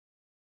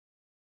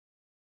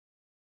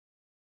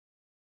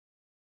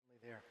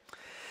There.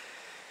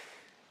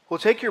 Well,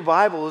 take your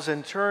Bibles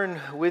and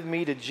turn with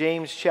me to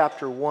James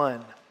chapter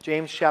 1.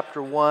 James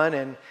chapter 1,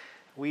 and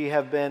we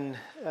have been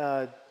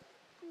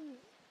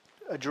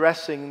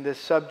addressing this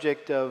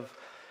subject of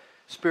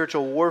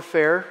spiritual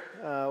warfare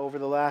over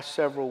the last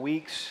several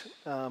weeks,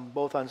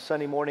 both on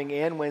Sunday morning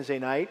and Wednesday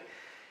night.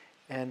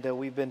 And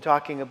we've been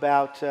talking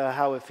about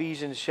how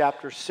Ephesians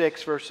chapter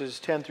 6,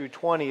 verses 10 through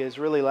 20 is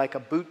really like a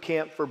boot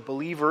camp for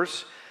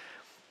believers.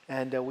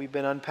 And we've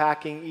been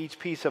unpacking each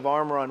piece of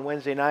armor on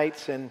Wednesday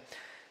nights. And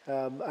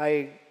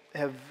I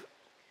have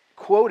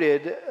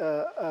quoted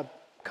a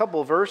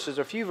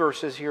few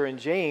verses here in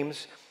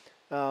James.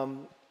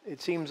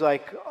 It seems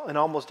like in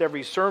almost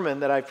every sermon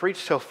that I've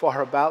preached so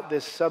far about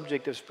this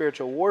subject of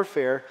spiritual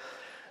warfare,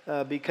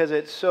 because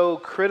it's so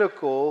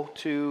critical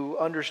to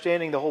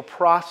understanding the whole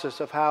process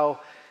of how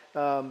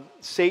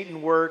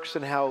Satan works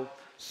and how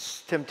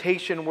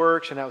temptation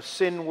works and how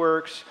sin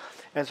works.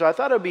 And so I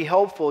thought it would be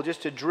helpful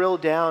just to drill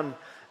down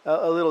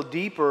a little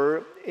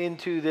deeper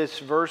into this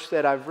verse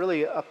that I've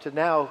really up to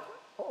now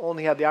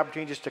only had the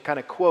opportunity just to kind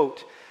of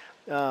quote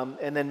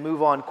and then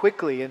move on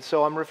quickly. And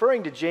so I'm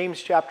referring to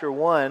James chapter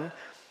 1,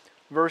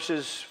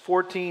 verses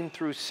 14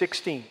 through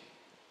 16.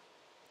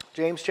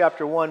 James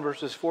chapter 1,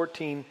 verses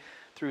 14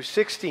 through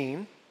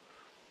 16.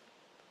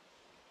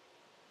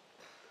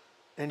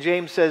 And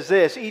James says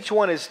this: each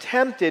one is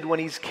tempted when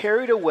he's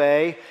carried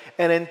away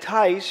and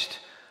enticed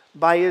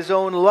by his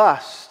own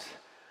lust.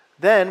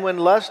 Then when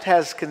lust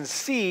has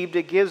conceived,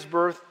 it gives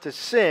birth to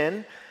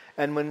sin,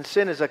 and when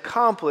sin is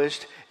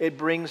accomplished, it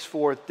brings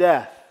forth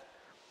death.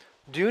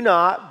 Do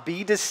not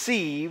be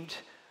deceived,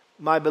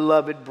 my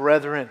beloved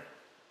brethren.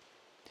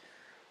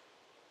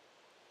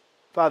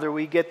 Father,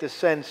 we get the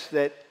sense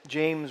that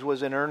James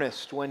was in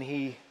earnest when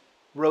he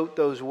wrote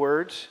those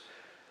words.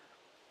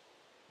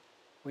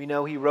 We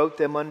know he wrote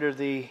them under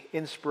the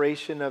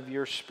inspiration of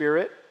your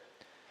Spirit,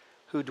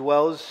 who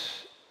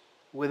dwells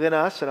within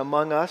us and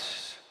among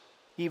us.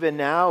 Even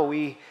now,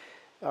 we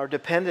are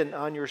dependent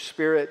on your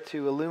Spirit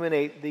to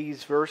illuminate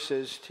these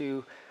verses,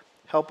 to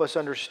help us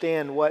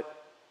understand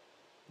what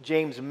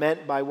James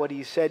meant by what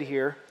he said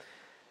here.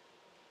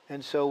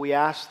 And so we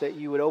ask that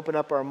you would open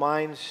up our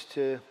minds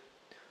to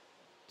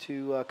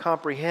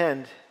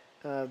comprehend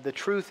the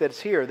truth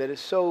that's here, that is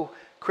so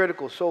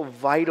critical, so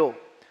vital,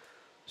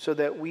 so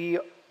that we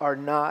are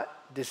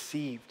not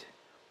deceived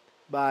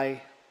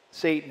by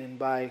Satan and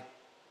by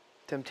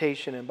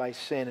temptation and by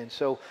sin. And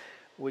so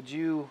would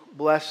you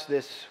bless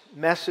this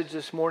message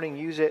this morning,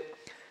 use it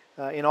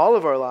in all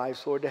of our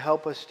lives, Lord, to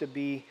help us to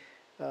be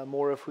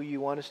more of who you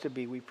want us to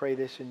be. We pray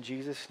this in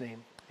Jesus'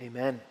 name.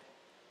 Amen.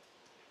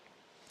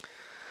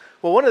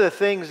 Well, one of the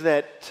things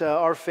that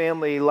our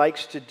family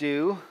likes to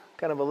do,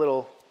 kind of a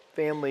little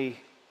family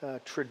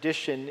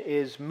tradition,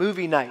 is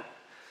movie night.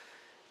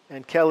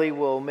 And Kelly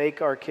will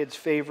make our kids'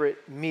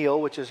 favorite meal,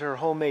 which is her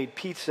homemade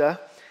pizza,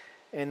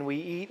 and we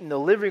eat in the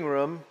living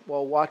room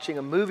while watching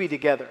a movie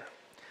together.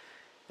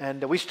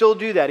 And we still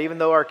do that, even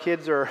though our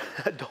kids are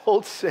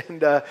adults,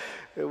 and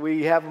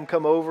we have them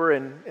come over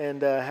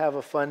and have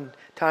a fun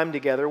time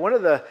together. One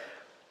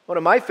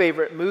of my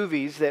favorite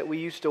movies that we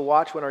used to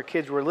watch when our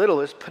kids were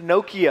little is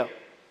Pinocchio.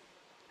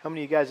 How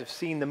many of you guys have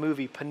seen the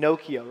movie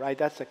Pinocchio, right?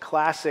 That's a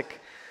classic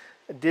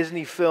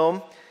Disney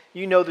film.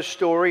 You know the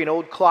story. An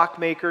old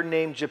clockmaker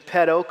named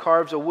Geppetto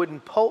carves a wooden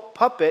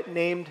puppet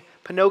named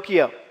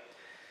Pinocchio.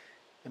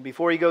 And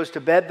before he goes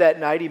to bed that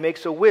night, he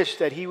makes a wish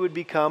that he would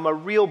become a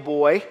real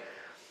boy.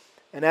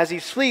 And as he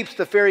sleeps,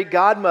 the fairy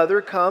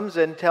godmother comes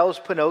and tells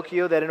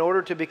Pinocchio that in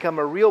order to become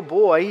a real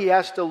boy, he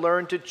has to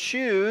learn to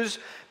choose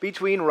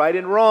between right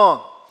and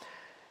wrong.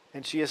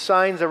 And she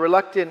assigns a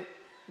reluctant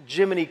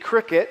Jiminy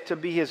Cricket to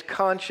be his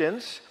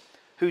conscience,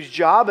 whose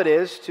job it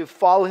is to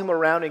follow him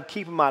around and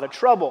keep him out of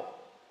trouble.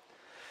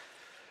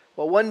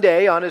 Well, one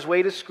day on his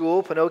way to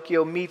school,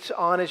 Pinocchio meets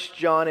Honest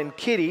John and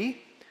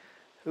Kitty,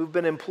 who've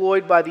been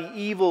employed by the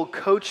evil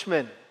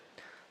coachman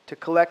to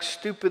collect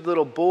stupid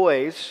little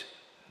boys.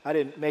 I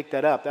didn't make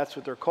that up, that's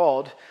what they're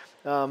called,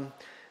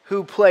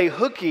 who play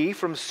hooky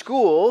from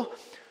school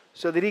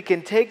so that he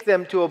can take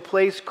them to a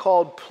place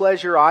called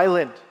Pleasure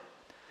Island.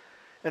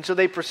 And so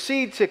they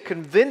proceed to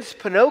convince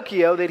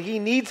Pinocchio that he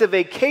needs a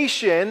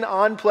vacation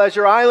on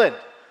Pleasure Island.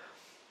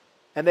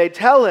 And they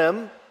tell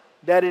him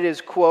that it is,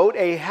 quote,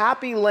 a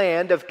happy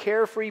land of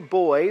carefree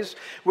boys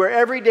where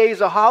every day is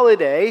a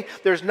holiday.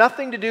 There's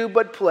nothing to do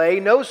but play,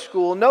 no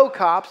school, no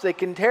cops. They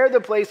can tear the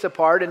place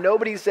apart and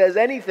nobody says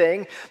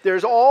anything.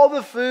 There's all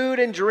the food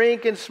and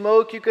drink and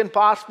smoke you can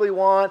possibly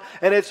want,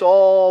 and it's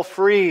all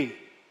free.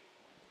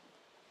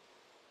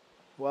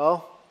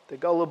 Well, the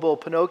gullible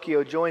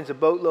Pinocchio joins a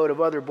boatload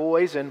of other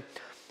boys and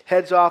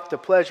heads off to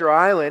Pleasure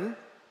Island.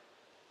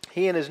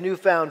 He and his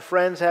newfound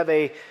friends have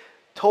a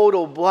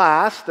total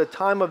blast, the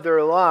time of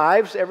their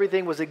lives.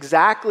 Everything was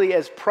exactly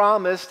as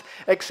promised,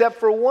 except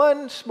for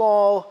one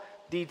small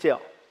detail.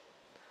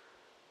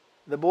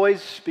 The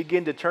boys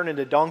begin to turn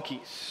into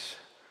donkeys,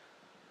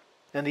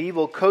 and the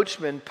evil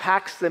coachman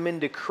packs them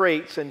into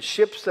crates and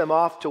ships them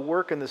off to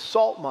work in the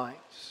salt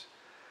mines.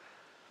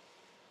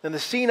 And the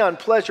scene on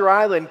Pleasure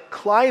Island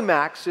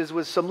climaxes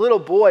with some little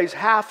boys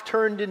half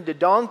turned into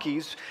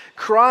donkeys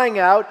crying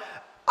out,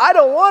 "I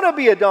don't want to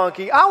be a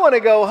donkey, I want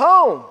to go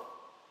home."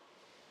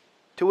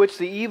 To which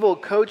the evil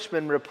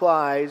coachman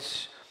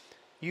replies,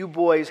 "You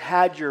boys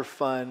had your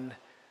fun,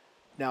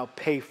 now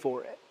pay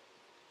for it."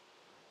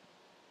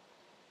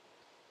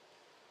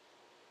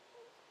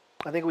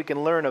 I think we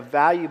can learn a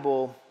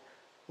valuable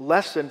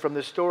lesson from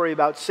the story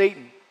about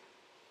Satan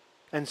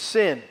and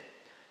sin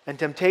and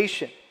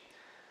temptation.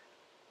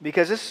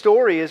 Because this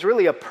story is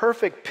really a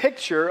perfect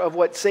picture of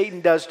what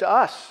Satan does to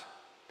us.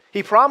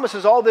 He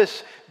promises all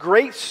this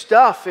great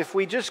stuff if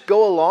we just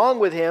go along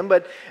with him,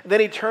 but then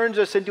he turns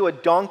us into a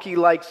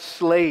donkey-like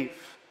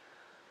slave.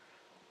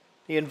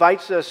 He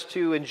invites us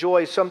to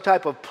enjoy some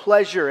type of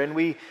pleasure, and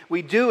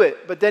we do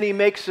it, but then he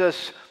makes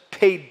us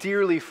pay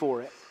dearly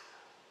for it.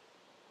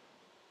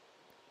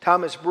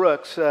 Thomas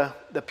Brooks,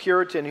 the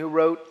Puritan who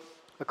wrote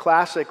a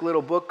classic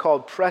little book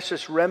called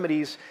Precious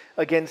Remedies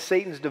Against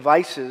Satan's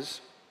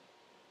Devices,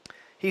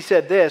 he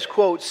said this,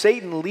 quote,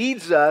 "Satan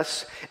leads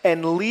us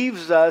and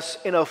leaves us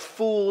in a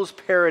fool's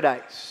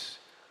paradise."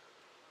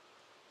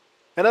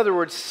 In other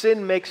words,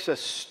 sin makes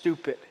us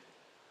stupid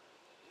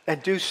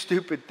and do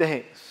stupid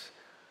things.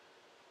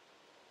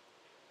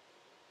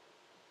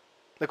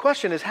 The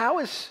question is, how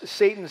is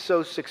Satan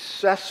so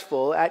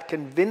successful at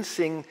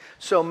convincing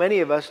so many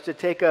of us to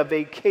take a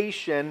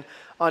vacation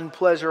on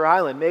Pleasure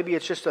Island? Maybe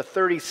it's just a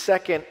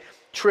 30-second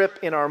trip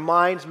in our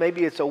minds.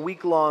 Maybe it's a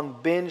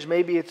week-long binge.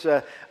 Maybe it's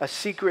a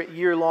secret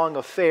year-long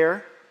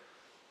affair.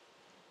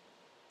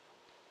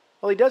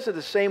 Well, he does it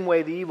the same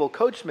way the evil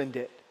coachman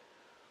did.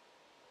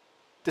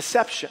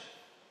 Deception.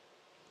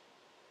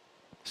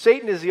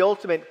 Satan is the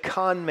ultimate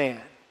con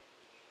man.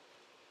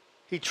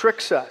 He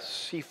tricks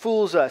us. He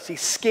fools us. He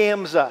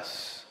scams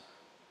us.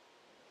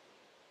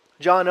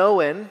 John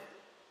Owen,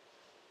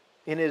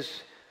 in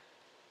his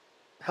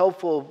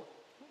helpful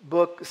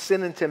book,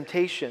 Sin and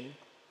Temptation,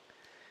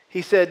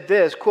 he said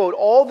this, quote,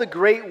 "All the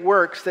great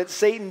works that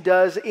Satan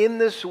does in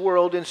this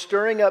world in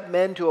stirring up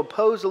men to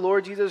oppose the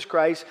Lord Jesus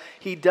Christ,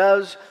 he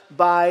does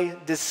by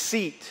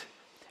deceit."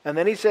 And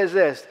then he says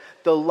this,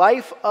 "The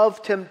life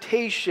of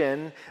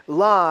temptation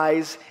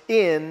lies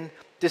in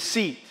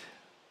deceit."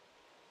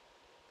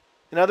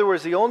 In other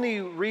words, the only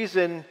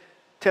reason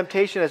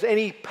temptation has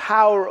any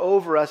power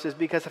over us is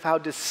because of how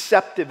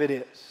deceptive it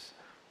is.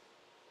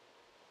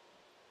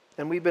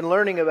 And we've been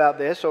learning about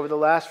this over the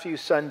last few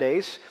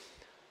Sundays.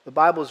 The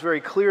Bible is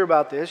very clear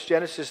about this.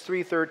 Genesis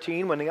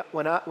 3:13,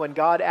 when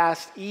God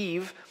asked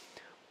Eve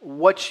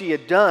what she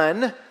had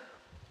done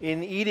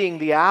in eating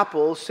the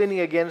apple, sinning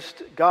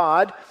against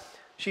God,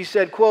 she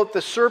said, quote,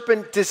 "The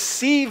serpent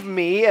deceived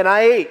me and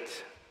I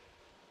ate."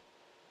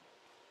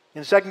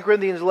 In 2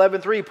 Corinthians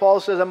 11:3, Paul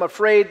says, "I'm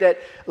afraid that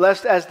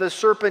lest as the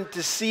serpent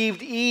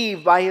deceived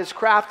Eve by his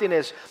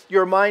craftiness,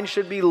 your mind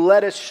should be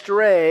led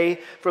astray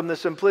from the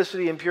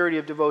simplicity and purity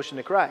of devotion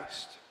to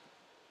Christ."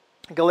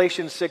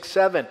 Galatians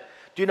 6:7,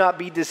 "Do not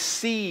be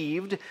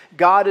deceived.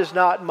 God is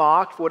not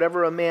mocked.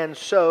 Whatever a man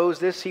sows,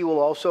 this he will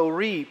also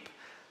reap."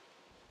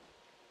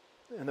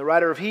 And the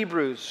writer of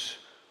Hebrews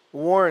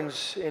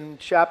warns in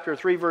chapter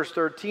 3, verse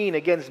 13,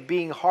 against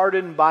being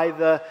hardened by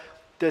the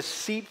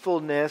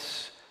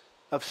deceitfulness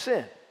of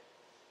sin.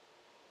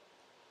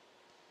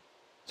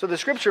 So the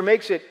scripture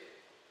makes it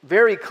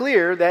very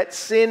clear that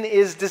sin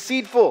is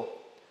deceitful.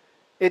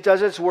 It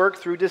does its work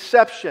through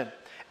deception.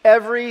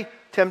 Every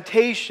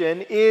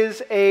temptation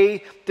is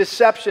a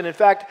deception. In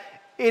fact,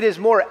 it is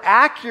more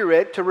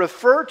accurate to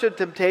refer to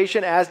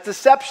temptation as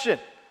deception.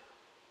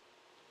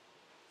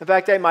 In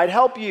fact, that might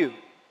help you.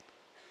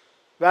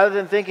 Rather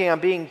than thinking I'm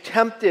being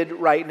tempted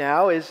right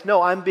now,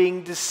 no, I'm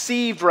being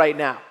deceived right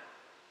now.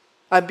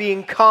 I'm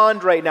being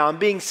conned right now. I'm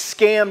being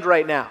scammed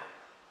right now.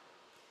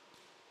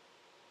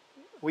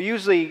 We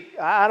usually,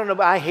 I don't know,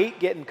 but I hate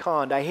getting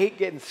conned. I hate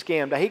getting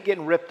scammed. I hate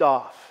getting ripped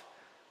off.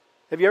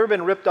 Have you ever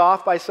been ripped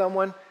off by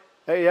someone?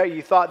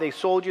 You thought they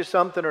sold you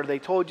something or they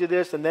told you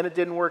this and then it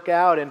didn't work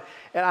out. And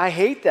I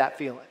hate that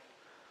feeling.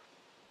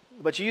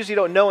 But you usually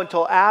don't know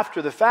until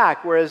after the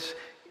fact. Whereas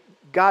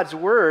God's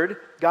Word,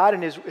 God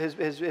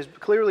has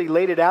clearly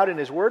laid it out in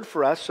His Word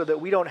for us so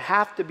that we don't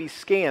have to be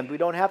scammed. We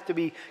don't have to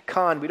be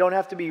conned. We don't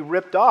have to be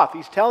ripped off.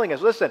 He's telling us,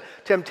 listen,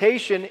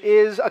 temptation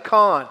is a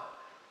con.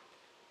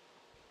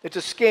 It's a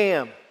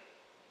scam.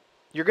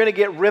 You're going to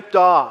get ripped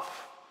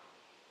off.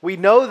 We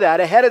know that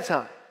ahead of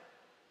time.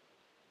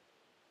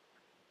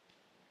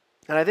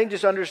 And I think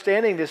just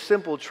understanding this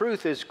simple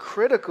truth is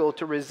critical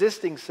to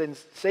resisting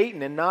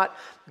Satan and not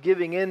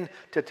giving in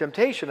to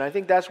temptation. I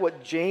think that's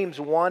what James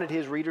wanted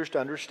his readers to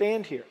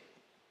understand here.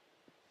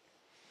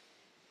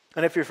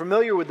 And if you're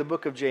familiar with the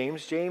book of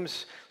James,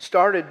 James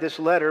started this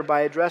letter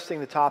by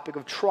addressing the topic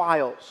of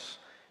trials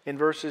in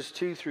verses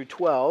 2 through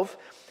 12.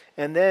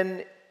 And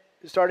then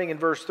starting in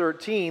verse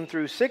 13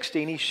 through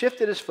 16, he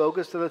shifted his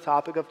focus to the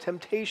topic of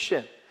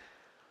temptation.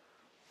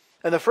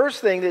 And the first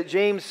thing that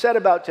James said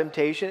about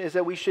temptation is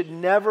that we should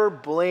never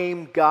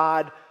blame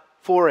God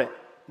for it.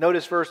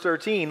 Notice verse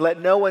 13.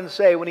 Let no one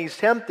say when he's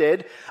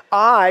tempted,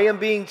 I am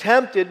being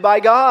tempted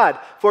by God.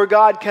 For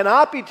God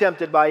cannot be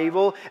tempted by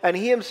evil, and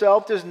he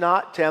himself does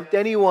not tempt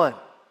anyone.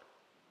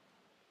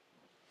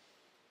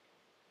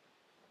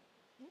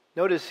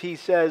 Notice he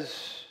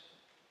says,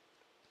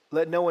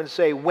 let no one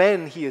say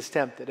when he is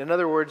tempted. In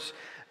other words,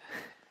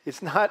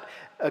 it's not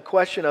a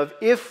question of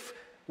if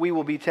we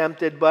will be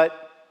tempted,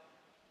 but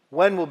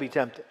when we'll be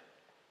tempted.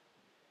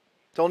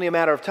 It's only a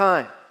matter of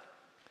time.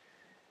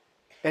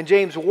 And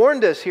James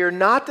warned us here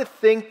not to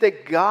think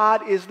that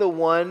God is the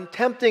one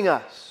tempting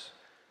us,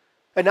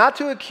 and not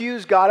to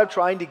accuse God of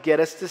trying to get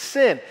us to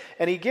sin.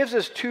 And he gives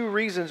us two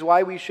reasons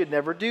why we should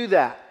never do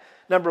that.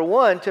 Number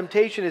one,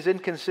 temptation is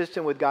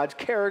inconsistent with God's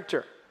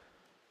character.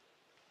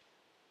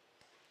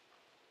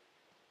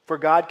 For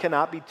God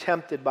cannot be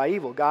tempted by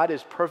evil. God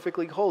is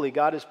perfectly holy.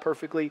 God is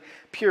perfectly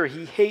pure.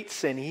 He hates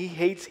sin. He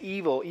hates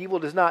evil. Evil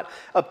does not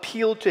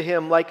appeal to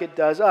him like it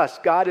does us.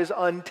 God is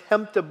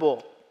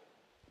untemptable.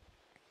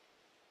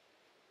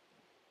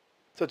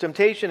 So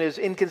temptation is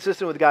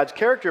inconsistent with God's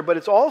character, but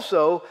it's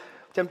also,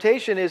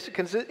 temptation is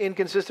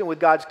inconsistent with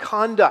God's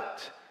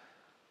conduct.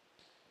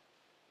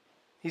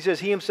 He says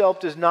he himself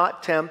does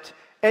not tempt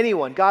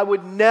anyone. God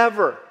would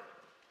never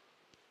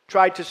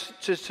try to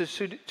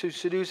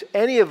seduce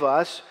any of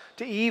us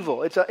to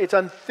evil. It's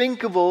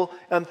unthinkable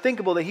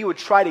that he would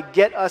try to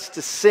get us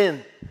to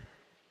sin.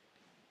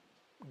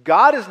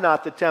 God is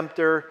not the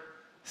tempter.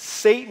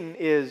 Satan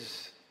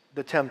is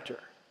the tempter.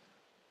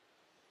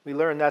 We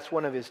learn that's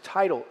one of his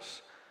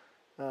titles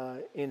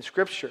in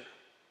Scripture.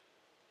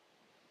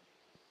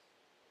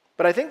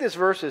 But I think this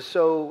verse is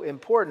so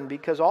important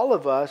because all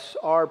of us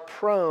are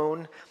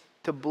prone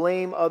to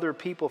blame other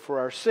people for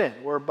our sin.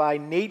 We're by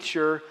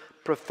nature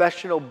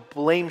professional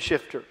blame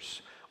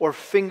shifters or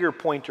finger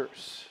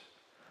pointers.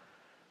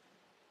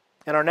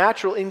 And our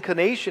natural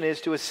inclination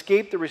is to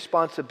escape the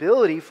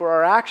responsibility for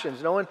our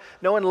actions. No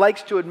one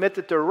likes to admit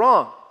that they're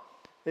wrong.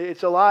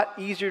 It's a lot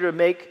easier to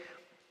make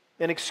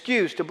an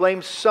excuse, to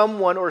blame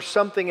someone or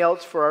something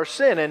else for our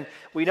sin. And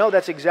we know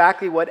that's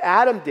exactly what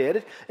Adam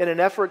did. In an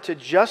effort to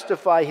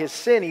justify his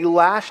sin, he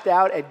lashed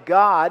out at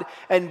God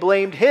and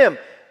blamed him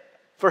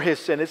for his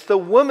sin. It's the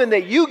woman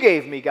that you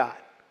gave me, God.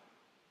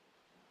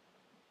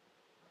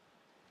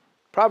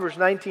 Proverbs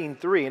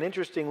 19:3, an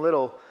interesting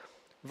little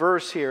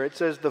verse here. It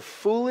says, the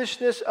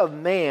foolishness of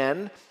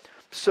man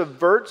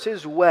subverts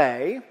his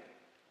way,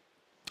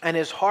 and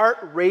his heart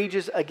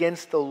rages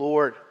against the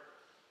Lord.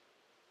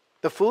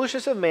 The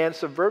foolishness of man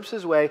subverts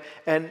his way,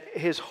 and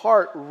his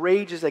heart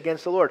rages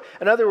against the Lord.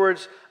 In other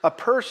words, a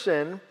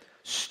person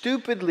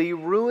stupidly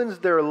ruins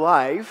their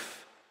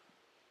life,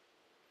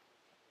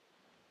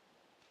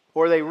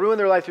 or they ruin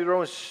their life through their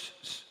own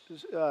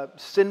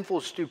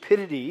sinful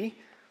stupidity,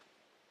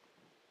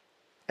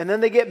 and then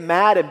they get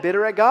mad and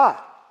bitter at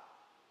God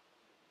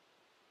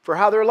for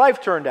how their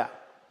life turned out.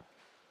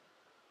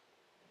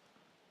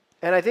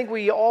 And I think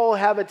we all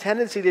have a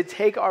tendency to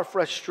take our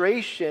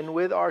frustration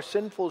with our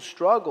sinful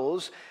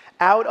struggles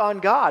out on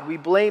God. We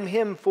blame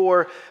him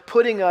for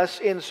putting us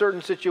in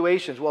certain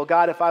situations. Well,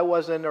 God, if I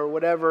wasn't, or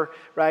whatever,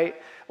 right?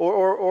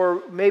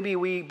 Or maybe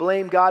we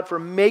blame God for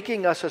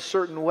making us a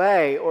certain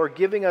way or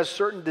giving us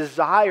certain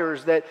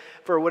desires that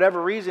for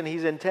whatever reason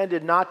he's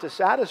intended not to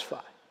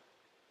satisfy.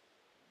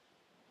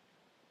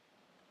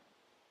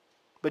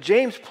 But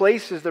James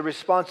places the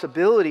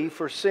responsibility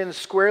for sin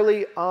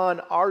squarely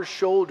on our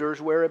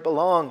shoulders where it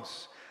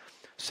belongs.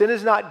 Sin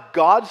is not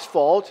God's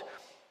fault,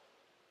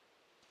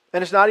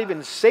 and it's not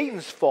even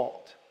Satan's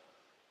fault.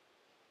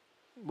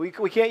 We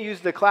can't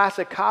use the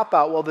classic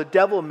cop-out, well, the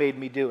devil made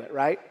me do it,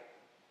 right?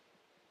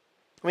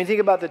 I mean,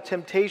 think about the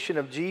temptation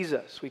of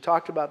Jesus. We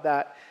talked about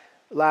that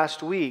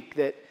last week,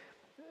 that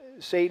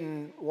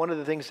one of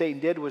the things Satan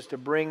did was to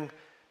bring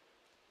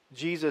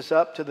Jesus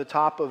up to the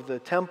top of the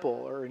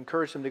temple, or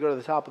encourage him to go to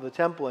the top of the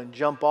temple and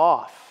jump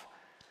off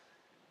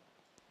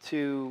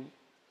to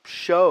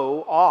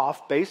show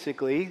off,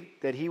 basically,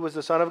 that he was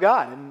the Son of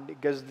God. And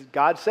because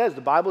God says, the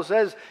Bible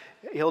says,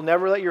 he'll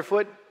never let your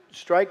foot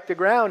strike the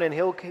ground, and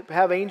he'll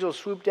have angels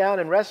swoop down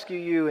and rescue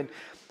you. And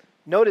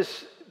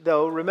notice,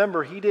 though,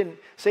 remember,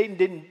 Satan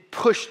didn't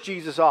push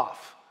Jesus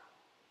off.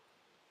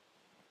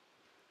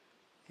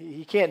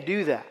 He can't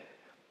do that.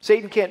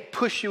 Satan can't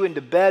push you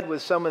into bed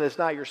with someone that's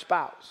not your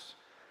spouse.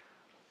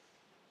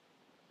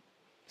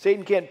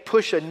 Satan can't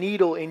push a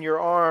needle in your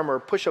arm or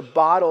push a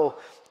bottle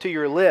to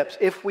your lips.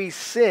 If we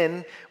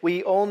sin,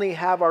 we only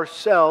have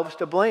ourselves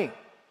to blame.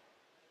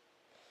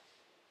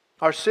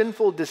 Our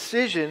sinful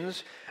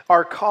decisions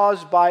are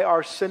caused by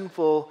our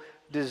sinful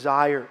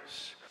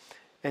desires.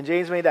 And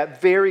James made that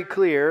very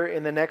clear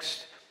in the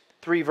next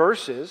 3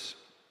 verses,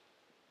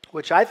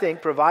 which I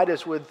think provide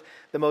us with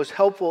the most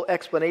helpful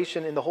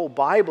explanation in the whole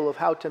Bible of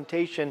how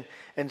temptation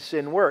and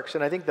sin works.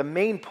 And I think the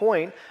main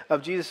point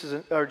of James'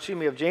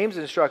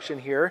 instruction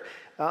here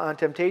on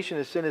temptation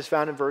and sin is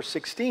found in verse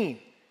 16.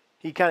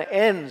 He kind of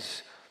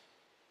ends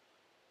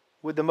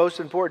with the most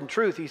important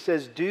truth. He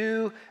says,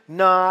 "Do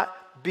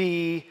not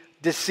be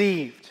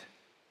deceived,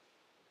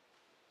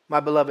 my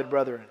beloved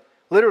brethren."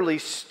 Literally,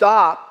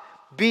 stop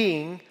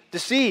being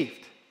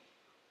deceived.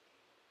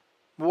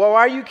 Well,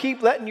 why do you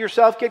keep letting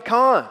yourself get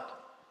conned?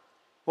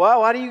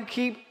 Why do you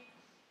keep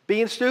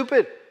being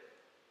stupid?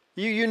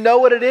 You know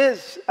what it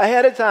is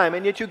ahead of time,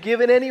 and yet you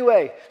give in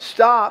anyway.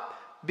 Stop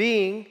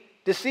being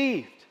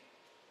deceived.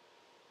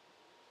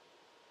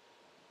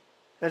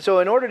 And so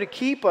in order to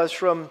keep us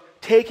from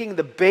taking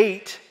the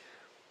bait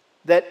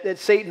that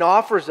Satan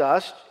offers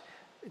us,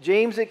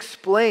 James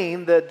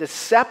explained the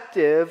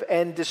deceptive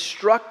and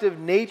destructive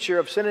nature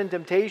of sin and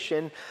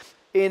temptation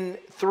in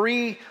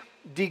 3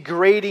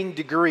 degrading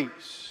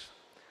degrees.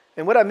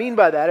 And what I mean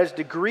by that is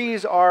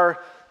degrees are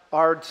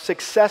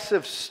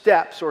successive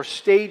steps or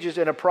stages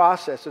in a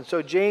process. And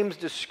so James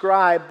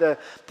described the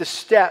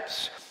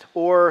steps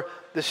or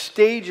the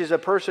stages a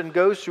person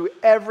goes through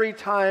every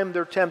time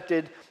they're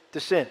tempted to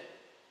sin.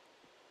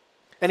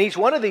 And each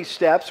one of these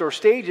steps or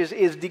stages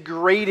is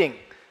degrading.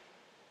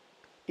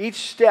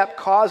 Each step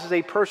causes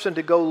a person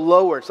to go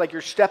lower. It's like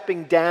you're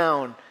stepping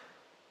down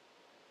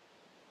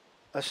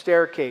a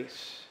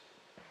staircase,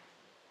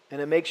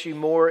 and it makes you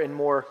more and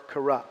more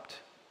corrupt.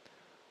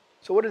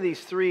 So what are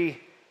these 3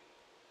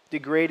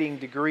 degrading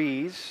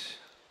degrees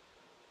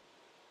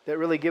that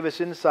really give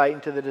us insight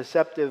into the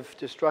deceptive,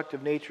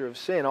 destructive nature of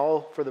sin,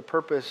 all for the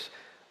purpose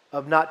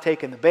of not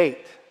taking the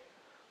bait?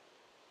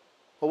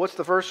 Well, what's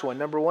the first one?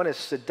 Number 1 is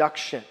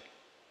seduction.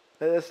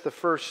 That's the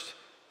first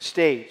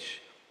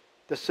stage.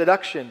 The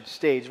seduction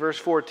stage. Verse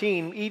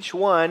 14, each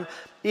one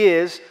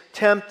is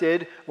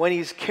tempted when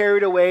he's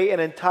carried away and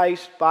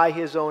enticed by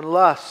his own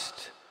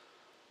lust.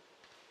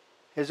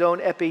 His own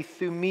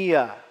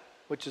epithumia,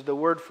 which is the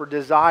word for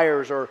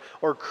desires or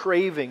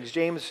cravings.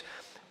 James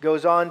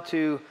goes on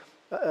to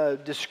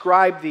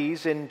describe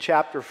these in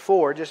chapter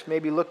 4. Just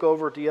maybe look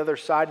over to the other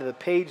side of the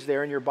page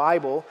there in your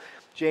Bible.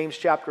 James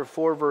chapter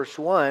 4, verse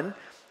 1.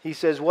 He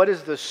says, what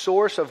is the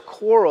source of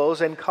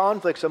quarrels and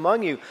conflicts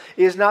among you?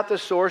 Is not the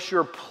source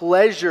your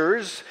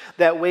pleasures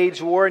that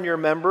wage war in your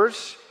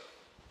members?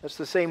 That's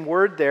the same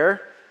word there.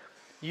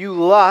 You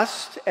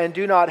lust and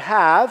do not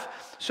have,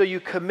 so you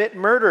commit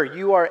murder.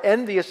 You are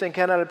envious and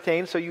cannot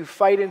obtain, so you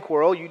fight and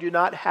quarrel. You do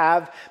not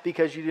have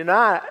because you do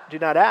not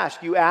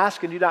ask. You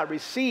ask and do not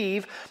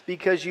receive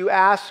because you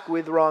ask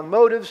with wrong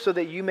motives so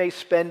that you may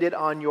spend it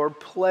on your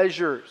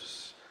pleasures.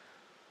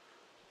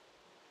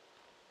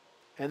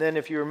 And then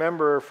if you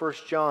remember 1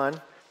 John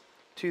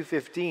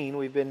 2:15,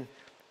 we've been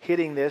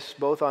hitting this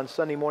both on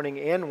Sunday morning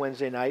and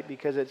Wednesday night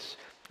because it's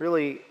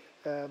really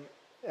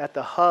at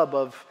the hub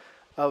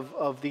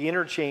of the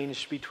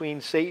interchange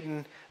between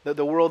Satan,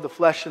 the world, the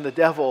flesh, and the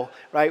devil,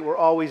 right? We're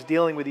always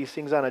dealing with these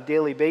things on a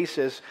daily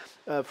basis.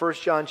 1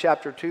 John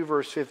chapter 2,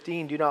 verse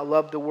 15, do not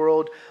love the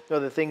world, nor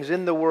the things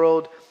in the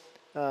world.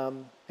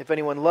 If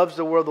anyone loves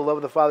the world, the love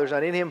of the Father is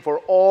not in him. For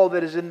all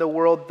that is in the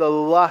world, the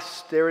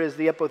lust, there is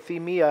the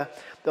epithumia,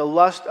 the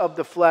lust of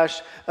the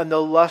flesh and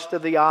the lust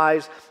of the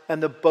eyes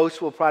and the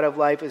boastful pride of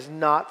life is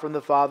not from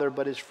the Father,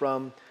 but is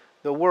from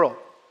the world.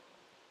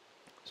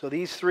 So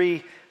these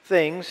 3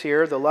 things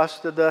here, the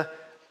lust of the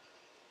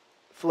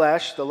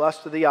flesh, the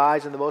lust of the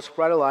eyes, and the boastful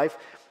pride of life,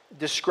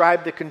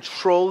 describe the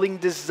controlling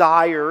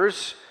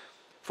desires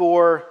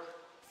for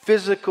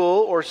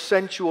physical or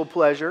sensual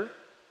pleasure.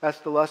 That's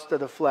the lust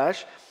of the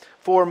flesh.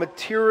 For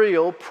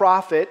material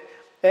profit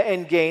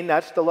and gain,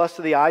 that's the lust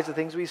of the eyes, the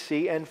things we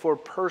see. And for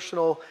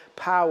personal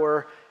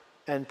power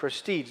and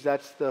prestige,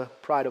 that's the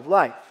pride of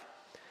life.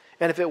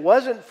 And if it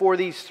wasn't for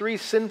these 3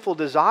 sinful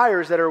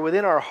desires that are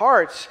within our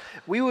hearts,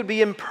 we would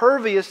be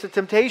impervious to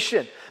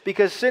temptation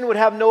because sin would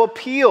have no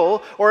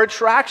appeal or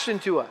attraction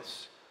to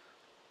us.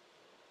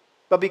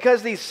 But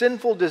because these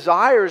sinful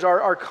desires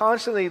are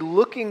constantly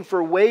looking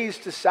for ways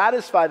to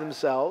satisfy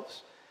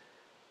themselves,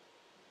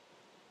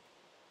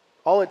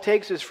 all it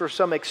takes is for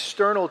some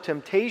external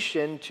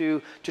temptation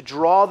to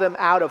draw them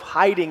out of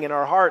hiding in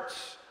our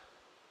hearts.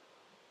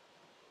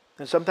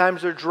 And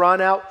sometimes they're drawn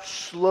out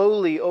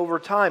slowly over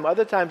time.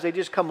 Other times they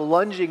just come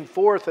lunging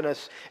forth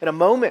in a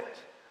moment.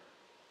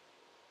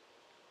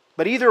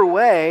 But either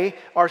way,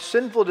 our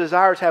sinful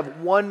desires have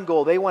one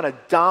goal. They want to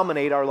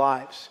dominate our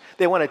lives.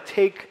 They want to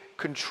take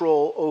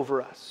control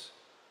over us.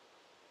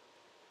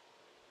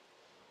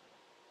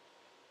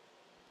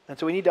 And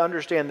so we need to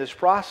understand this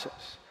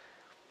process.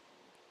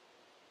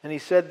 And he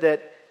said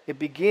that it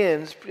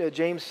begins,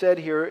 James said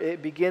here,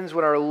 it begins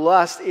when our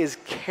lust is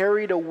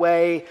carried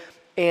away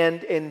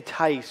and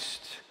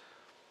enticed.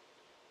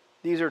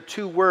 These are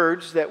 2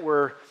 words that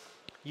were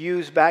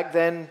used back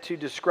then to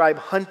describe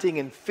hunting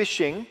and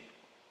fishing.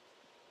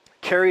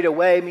 Carried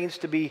away means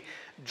to be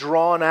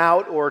drawn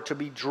out or to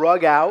be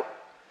drug out.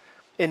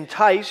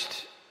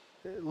 Enticed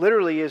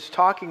literally is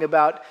talking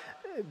about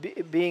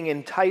being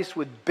enticed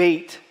with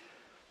bait.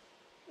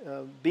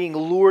 Being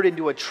lured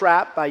into a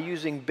trap by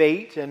using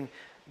bait. And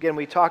again,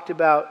 we talked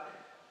about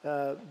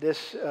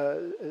this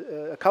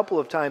a couple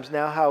of times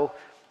now,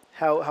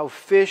 how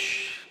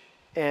fish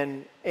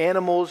and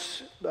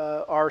animals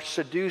are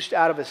seduced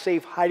out of a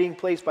safe hiding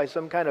place by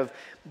some kind of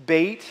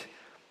bait.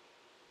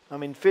 I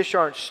mean, fish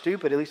aren't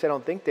stupid, at least I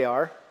don't think they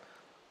are.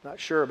 Not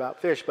sure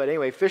about fish, but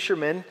anyway,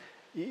 fishermen,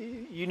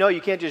 you know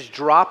you can't just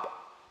drop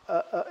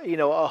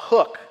a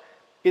hook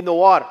in the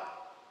water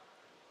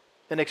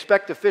and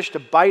expect the fish to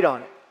bite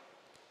on it.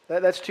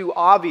 That's too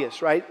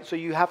obvious, right? So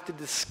you have to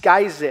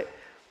disguise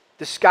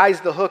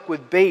the hook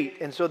with bait,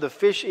 and so the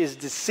fish is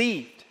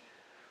deceived.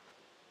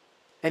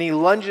 And he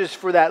lunges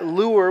for that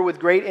lure with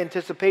great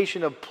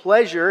anticipation of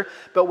pleasure,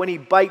 but when he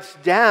bites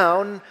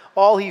down,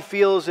 all he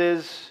feels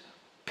is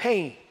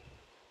pain.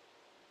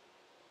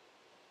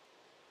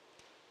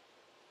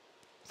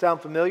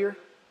 Sound familiar?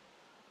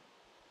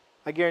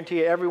 I guarantee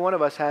you every one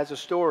of us has a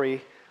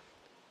story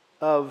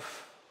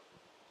of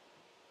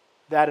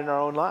that in our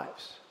own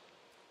lives.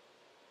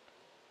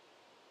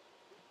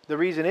 The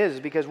reason is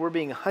because we're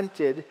being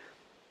hunted,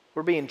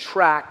 we're being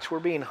tracked, we're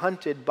being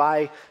hunted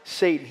by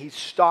Satan. He's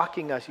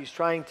stalking us. He's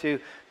trying to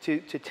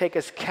take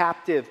us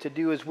captive, to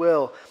do his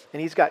will.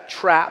 And he's got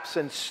traps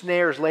and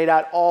snares laid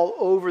out all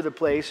over the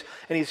place.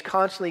 And he's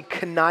constantly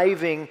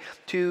conniving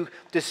to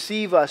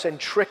deceive us and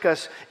trick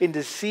us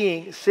into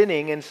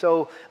sinning. And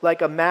so,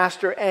 like a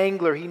master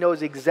angler, he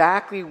knows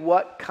exactly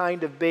what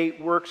kind of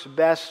bait works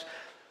best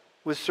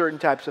with certain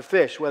types of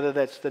fish, whether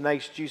that's the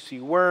nice juicy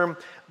worm,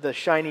 the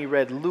shiny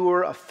red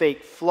lure, a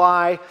fake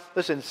fly.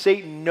 Listen,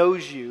 Satan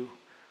knows you.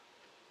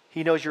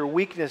 He knows your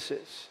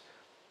weaknesses.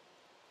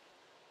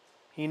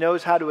 He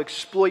knows how to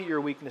exploit your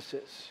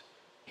weaknesses.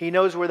 He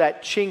knows where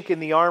that chink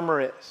in the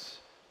armor is.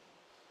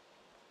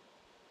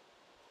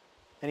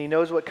 And he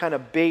knows what kind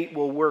of bait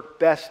will work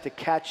best to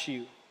catch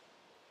you.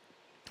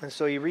 And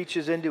so he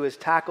reaches into his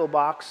tackle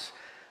box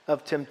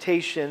of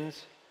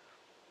temptations,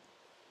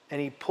 and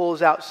he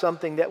pulls out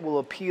something that will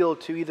appeal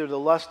to either the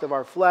lust of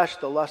our flesh,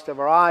 the lust of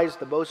our eyes,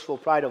 the boastful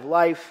pride of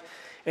life.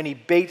 And he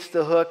baits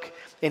the hook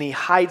and he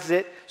hides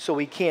it so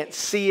we can't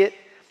see it.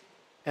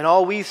 And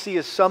all we see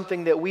is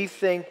something that we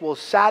think will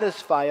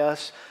satisfy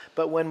us.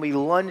 But when we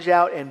lunge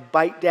out and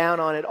bite down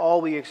on it,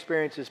 all we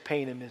experience is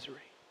pain and misery.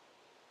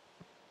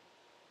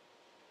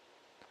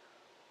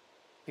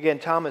 Again,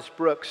 Thomas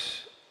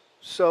Brooks,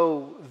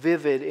 so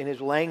vivid in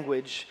his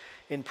language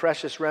in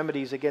Precious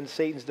Remedies Against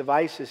Satan's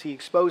Devices. He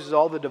exposes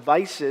all the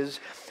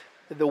devices,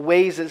 the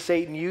ways that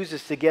Satan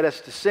uses to get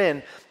us to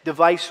sin.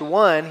 Device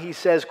 1, he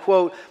says,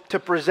 quote, to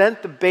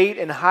present the bait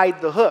and hide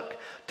the hook,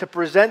 to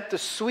present the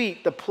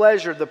sweet, the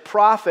pleasure, the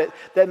profit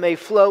that may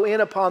flow in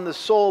upon the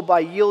soul by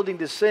yielding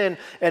to sin,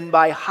 and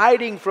by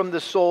hiding from the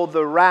soul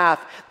the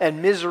wrath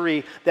and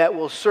misery that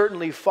will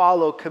certainly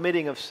follow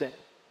committing of sin.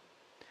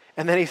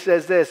 And then he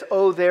says this,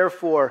 oh,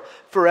 therefore,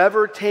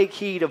 forever take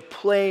heed of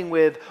playing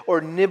with or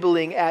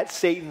nibbling at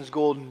Satan's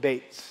golden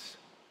baits.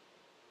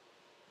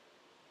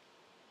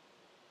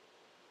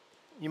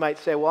 You might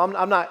say, well,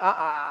 I'm not,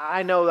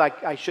 I know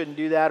I shouldn't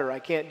do that or I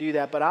can't do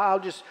that, but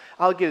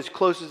I'll get as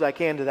close as I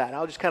can to that.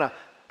 I'll just kind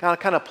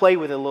of play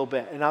with it a little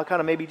bit, and I'll kind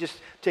of maybe just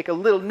take a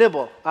little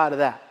nibble out of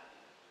that.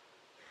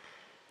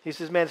 He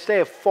says, man, stay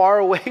as far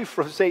away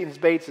from Satan's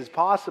baits as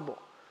possible.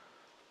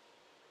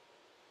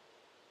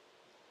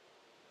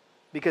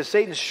 Because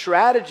Satan's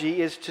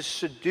strategy is to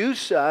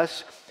seduce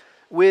us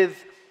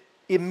with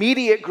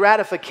immediate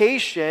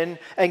gratification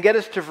and get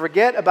us to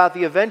forget about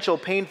the eventual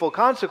painful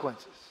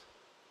consequences.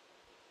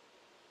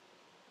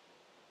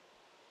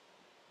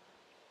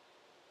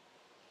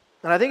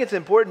 And I think it's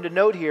important to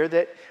note here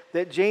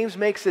that James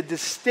makes a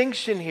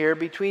distinction here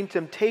between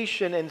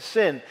temptation and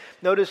sin.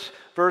 Notice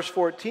verse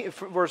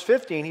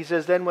 15, he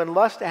says, then when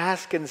lust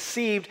has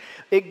conceived,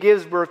 it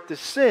gives birth to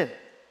sin.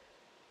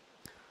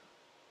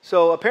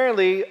 So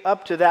apparently,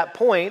 up to that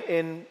point,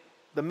 in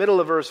the middle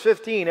of verse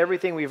 15,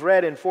 everything we've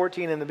read in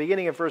 14 and the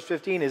beginning of verse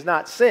 15 is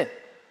not sin.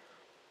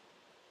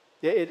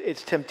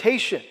 It's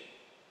temptation.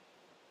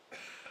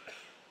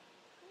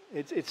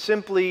 It's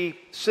simply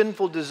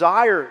sinful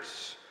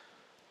desires,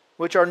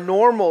 which are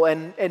normal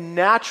and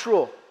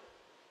natural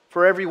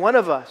for every one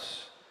of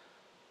us.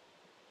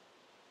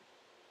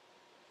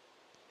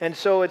 And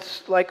so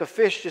it's like a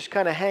fish just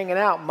kind of hanging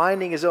out,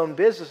 minding his own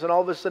business, and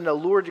all of a sudden a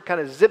lure just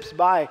kind of zips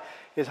by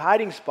his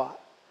hiding spot.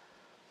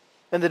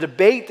 And the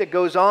debate that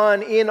goes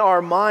on in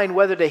our mind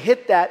whether to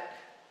hit that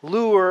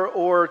lure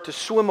or to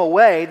swim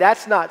away,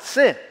 that's not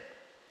sin.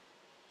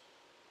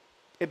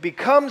 It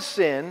becomes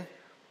sin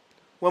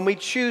when we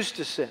choose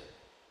to sin.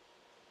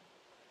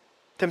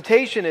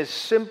 Temptation is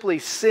simply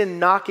sin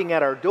knocking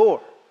at our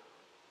door.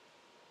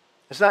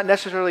 It's not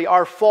necessarily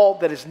our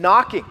fault that it's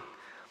knocking,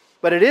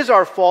 but it is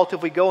our fault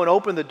if we go and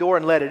open the door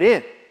and let it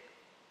in.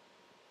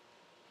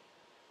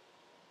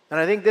 And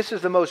I think this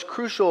is the most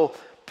crucial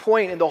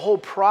point in the whole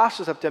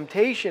process of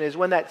temptation, is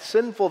when that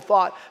sinful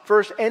thought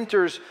first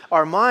enters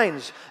our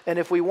minds. And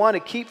if we want to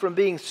keep from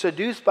being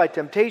seduced by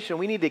temptation,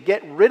 we need to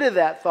get rid of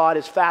that thought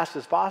as fast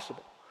as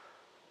possible.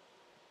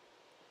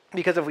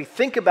 Because if we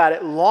think about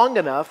it long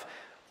enough,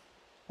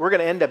 we're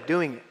going to end up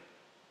doing it.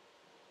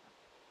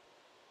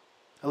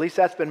 At least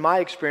that's been my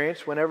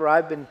experience whenever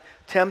I've been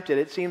tempted.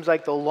 It seems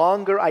like the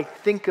longer I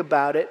think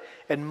about it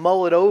and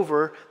mull it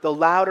over, the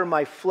louder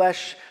my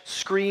flesh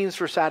screams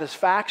for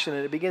satisfaction,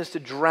 and it begins to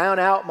drown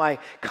out my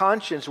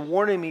conscience,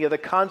 warning me of the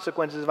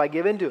consequences if I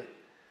give into it.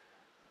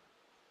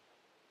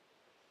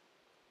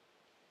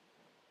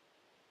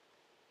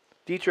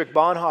 Dietrich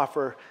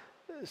Bonhoeffer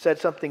said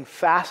something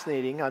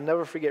fascinating. I'll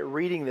never forget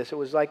reading this. It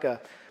was like a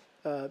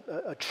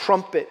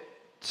trumpet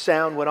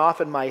sound went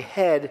off in my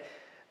head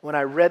when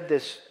I read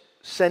this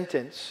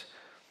sentence.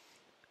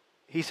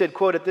 He said,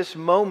 quote, "At this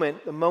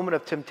moment, the moment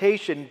of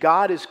temptation,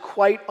 God is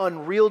quite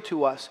unreal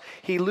to us.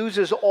 He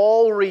loses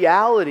all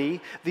reality.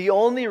 The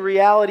only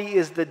reality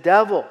is the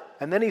devil."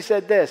 And then he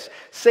said this,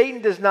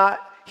 "Satan does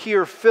not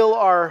here fill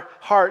our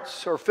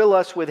hearts or fill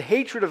us with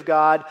hatred of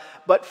God,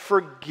 but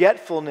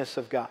forgetfulness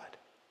of God."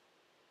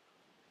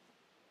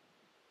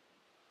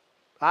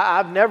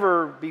 I've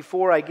never,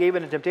 before I gave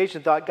in to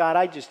temptation, thought, "God,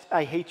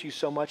 I hate you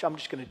so much, I'm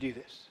just going to do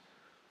this."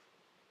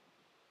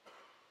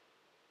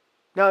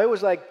 No, it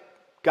was like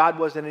God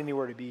wasn't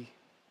anywhere to be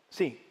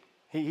seen.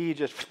 He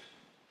just,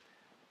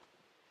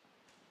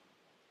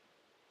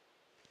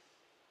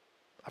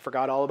 I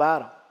forgot all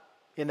about him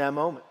in that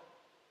moment.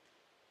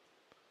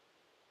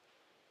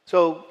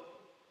 So,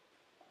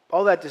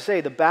 all that to say,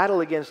 the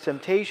battle against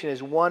temptation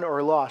is won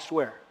or lost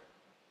where?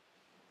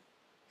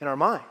 In our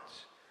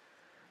minds.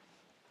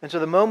 And so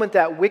the moment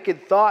that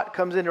wicked thought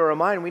comes into our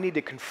mind, we need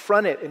to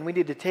confront it and we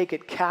need to take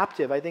it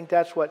captive. I think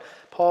that's what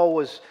Paul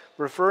was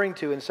referring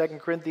to in 2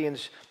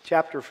 Corinthians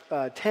chapter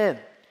 10.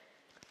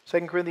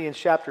 2 Corinthians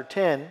chapter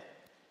 10,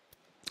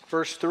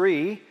 verse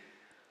 3,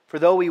 "For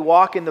though we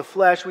walk in the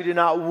flesh, we do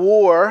not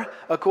war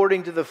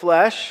according to the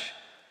flesh.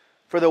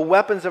 For the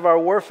weapons of our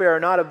warfare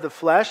are not of the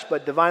flesh,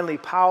 but divinely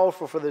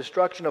powerful for the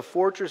destruction of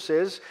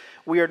fortresses.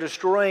 We are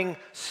destroying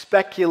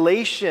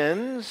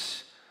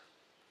speculations,"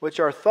 which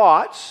are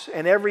thoughts,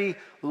 "and every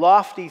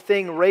lofty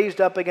thing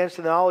raised up against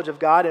the knowledge of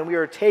God, and we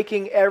are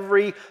taking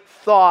every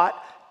thought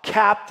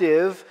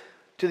captive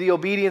to the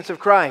obedience of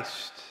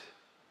Christ."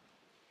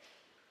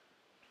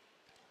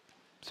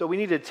 So we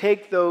need to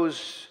take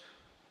those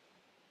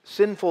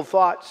sinful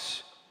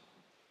thoughts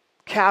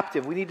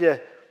captive. We need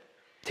to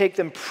take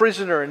them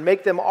prisoner and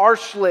make them our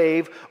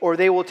slave, or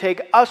they will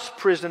take us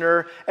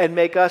prisoner and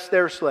make us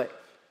their slave.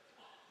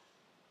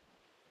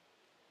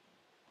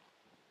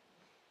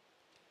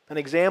 An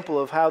example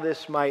of how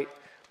this might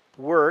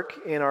work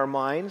in our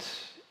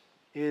minds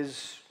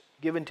is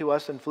given to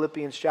us in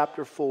Philippians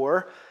chapter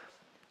 4,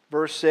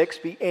 verse 6.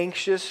 "Be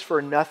anxious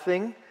for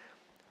nothing,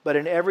 but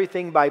in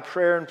everything by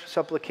prayer and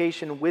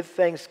supplication with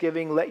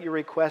thanksgiving, let your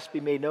requests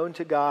be made known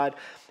to God,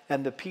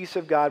 and the peace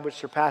of God, which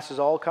surpasses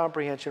all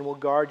comprehension, will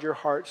guard your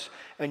hearts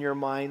and your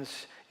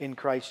minds in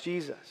Christ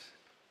Jesus."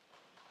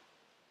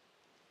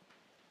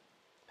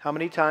 How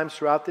many times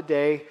throughout the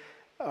day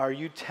are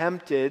you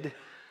tempted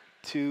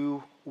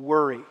to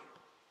worry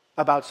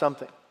about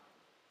something?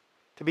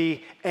 To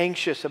be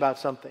anxious about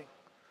something?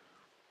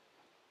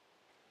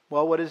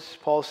 Well, what does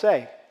Paul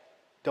say?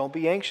 Don't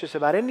be anxious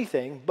about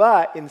anything,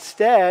 but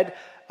instead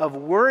of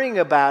worrying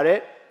about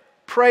it,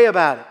 pray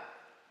about it.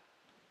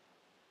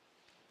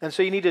 And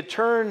so you need to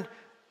turn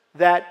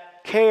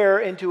that care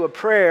into a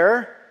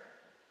prayer.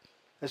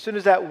 As soon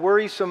as that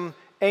worrisome,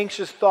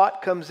 anxious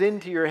thought comes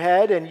into your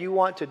head and you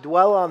want to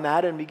dwell on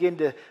that and begin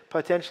to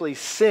potentially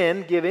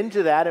sin, give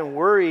into that and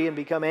worry and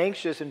become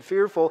anxious and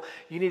fearful,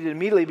 you need to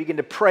immediately begin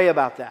to pray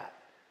about that.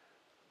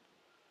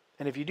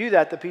 And if you do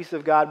that, the peace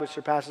of God, which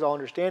surpasses all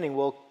understanding,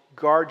 will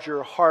guard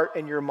your heart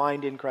and your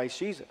mind in Christ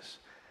Jesus.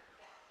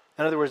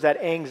 In other words,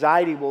 that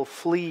anxiety will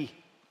flee.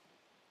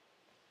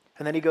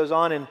 And then he goes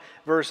on in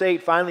verse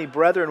 8, "Finally,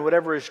 brethren,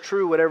 whatever is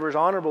true, whatever is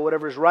honorable,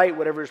 whatever is right,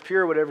 whatever is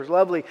pure, whatever is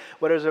lovely,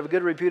 whatever is of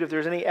good repute, if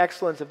there's any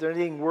excellence, if there's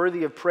anything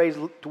worthy of praise,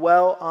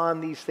 dwell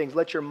on these things."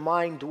 Let your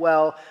mind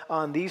dwell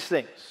on these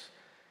things.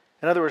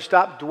 In other words,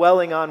 stop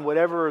dwelling on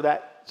whatever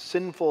that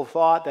sinful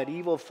thought, that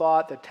evil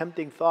thought, that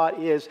tempting thought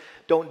is.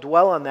 Don't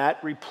dwell on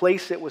that.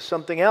 Replace it with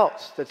something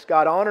else that's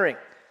God-honoring.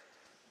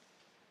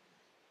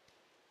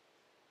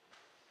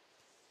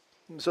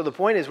 So the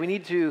point is, we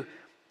need to,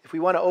 if we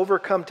want to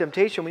overcome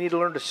temptation, we need to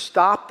learn to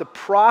stop the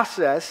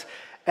process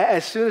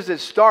as soon as it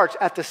starts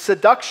at the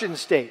seduction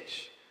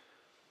stage.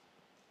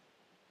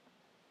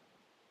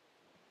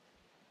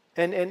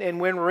 And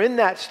when we're in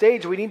that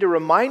stage, we need to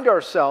remind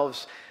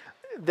ourselves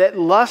that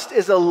lust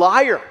is a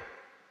liar.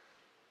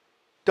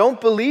 Don't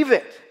believe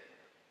it.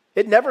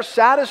 It never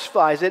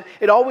satisfies.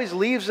 It always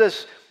leaves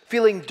us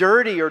feeling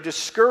dirty or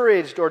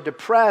discouraged or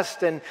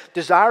depressed and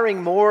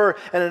desiring more,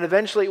 and then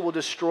eventually it will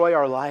destroy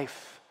our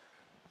life.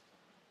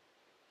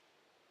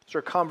 Those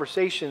are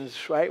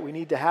conversations, right, we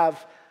need to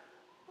have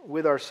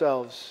with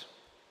ourselves.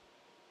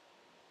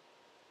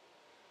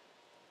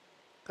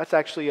 That's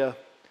actually a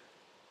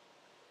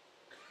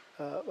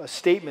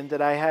statement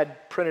that I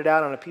had printed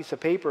out on a piece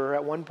of paper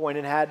at one point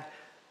and had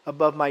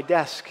above my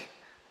desk,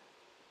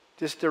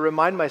 just to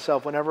remind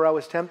myself whenever I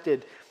was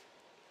tempted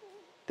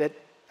that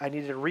I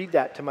needed to read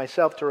that to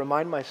myself to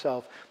remind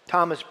myself.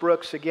 Thomas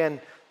Brooks,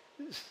 again,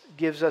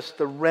 gives us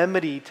the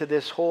remedy to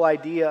this whole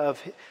idea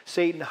of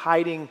Satan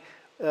hiding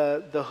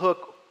the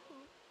hook,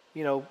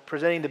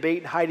 presenting the bait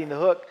and hiding the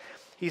hook.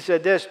 He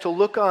said this: "To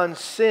look on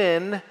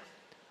sin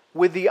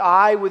with the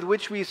eye with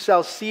which we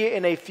shall see it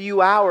in a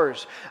few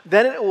hours.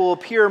 Then it will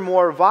appear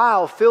more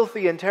vile,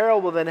 filthy, and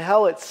terrible than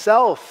hell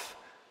itself.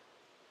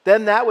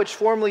 Then that which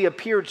formerly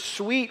appeared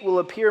sweet will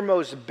appear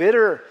most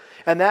bitter,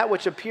 and that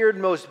which appeared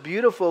most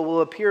beautiful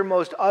will appear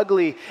most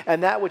ugly,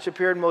 and that which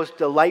appeared most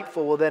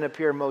delightful will then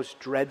appear most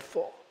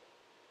dreadful.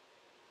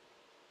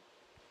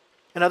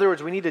 In other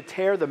words, we need to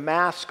tear the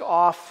mask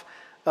off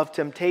of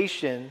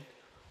temptation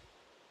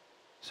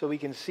so we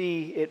can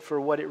see it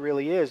for what it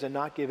really is and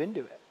not give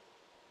into it.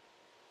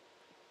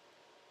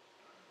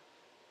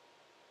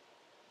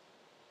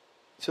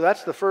 So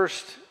that's the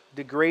first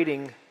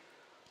degrading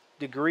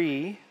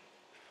degree.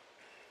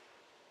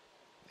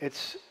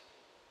 It's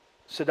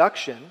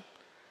seduction.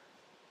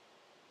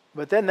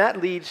 But then that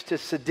leads to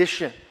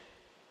sedition.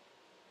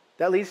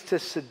 That leads to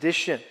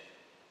sedition.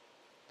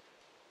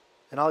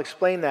 And I'll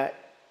explain that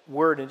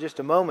word in just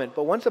a moment.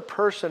 But once a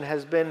person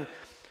has been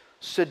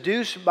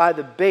seduced by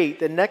the bait,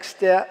 the next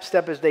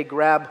step is they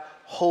grab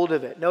hold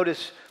of it.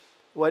 Notice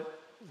what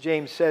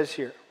James says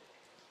here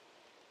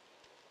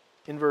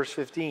in verse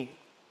 15.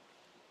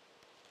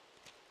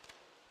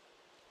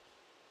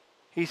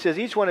 He says,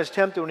 each one is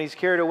tempted when he's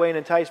carried away and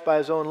enticed by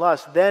his own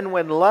lust. Then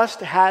when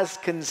lust has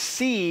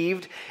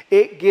conceived,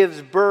 it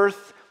gives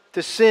birth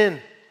to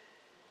sin.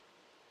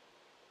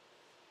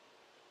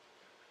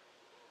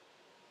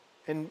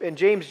 And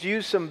James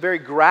used some very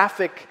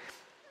graphic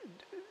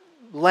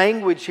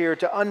language here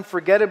to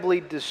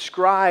unforgettably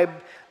describe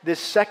this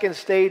second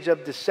stage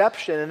of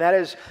deception, and that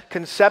is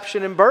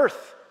conception and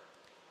birth.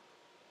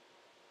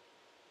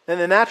 And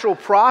the natural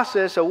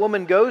process a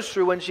woman goes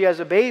through when she has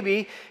a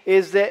baby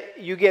is that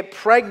you get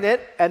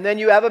pregnant and then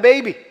you have a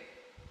baby.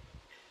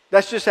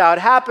 That's just how it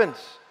happens.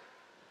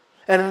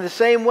 And in the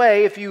same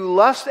way, if you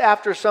lust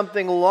after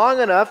something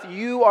long enough,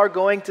 you are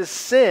going to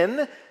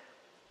sin.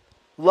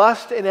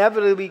 Lust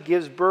inevitably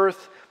gives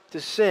birth to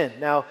sin.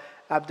 Now,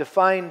 I've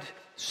defined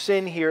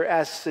sin here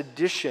as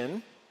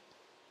sedition.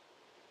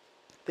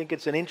 I think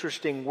it's an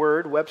interesting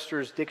word.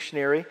 Webster's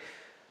dictionary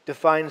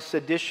defines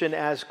sedition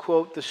as,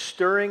 quote, the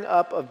stirring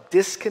up of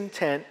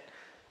discontent,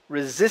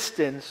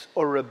 resistance,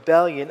 or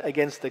rebellion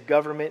against the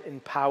government in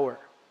power.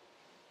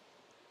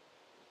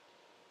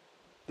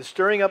 The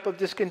stirring up of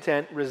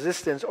discontent,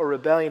 resistance, or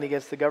rebellion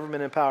against the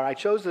government in power. I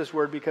chose this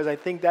word because I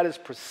think that is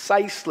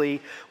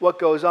precisely what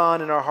goes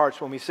on in our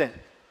hearts when we sin.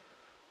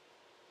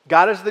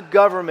 God is the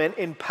government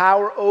in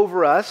power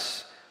over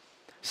us.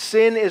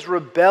 Sin is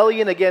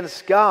rebellion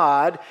against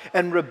God,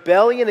 and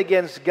rebellion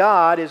against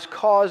God is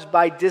caused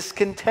by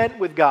discontent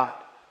with God.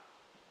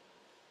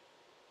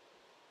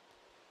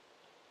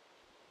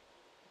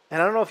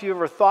 And I don't know if you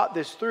ever thought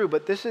this through,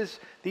 but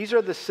these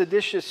are the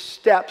seditious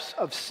steps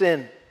of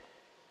sin.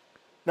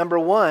 Number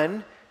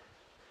one,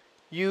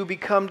 you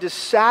become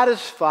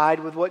dissatisfied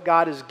with what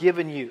God has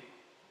given you.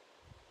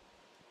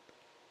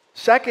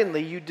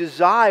 Secondly, you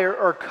desire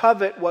or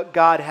covet what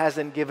God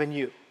hasn't given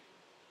you.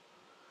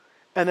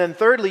 And then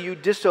thirdly, you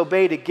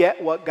disobey to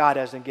get what God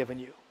hasn't given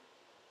you.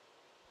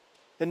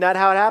 Isn't that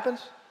how it happens?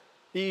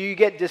 You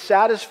get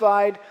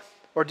dissatisfied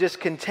or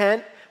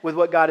discontent with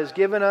what God has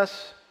given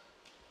us.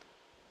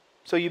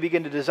 So you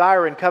begin to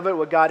desire and covet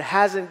what God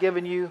hasn't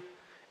given you.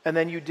 And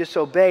then you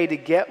disobey to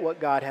get what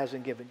God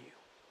hasn't given you.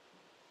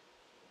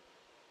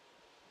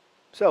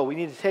 So we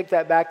need to take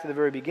that back to the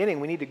very beginning.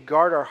 We need to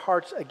guard our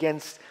hearts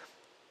against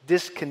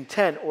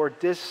discontent or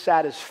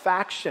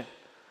dissatisfaction.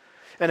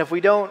 And if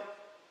we don't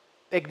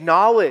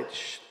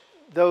acknowledge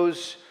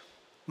those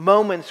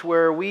moments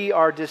where we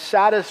are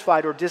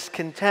dissatisfied or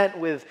discontent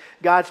with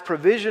God's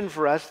provision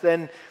for us,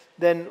 then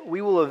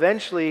we will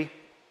eventually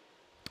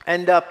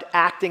end up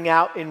acting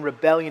out in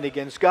rebellion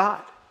against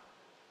God.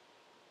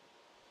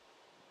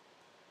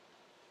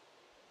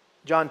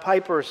 John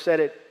Piper said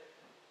it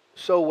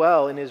so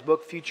well in his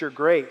book, Future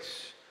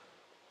Grace.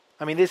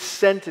 I mean, this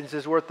sentence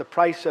is worth the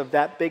price of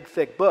that big,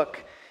 thick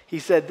book. He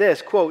said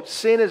this, quote,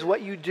 sin is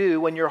what you do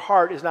when your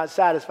heart is not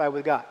satisfied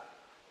with God.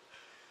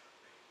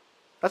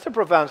 That's a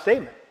profound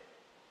statement.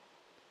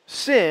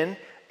 Sin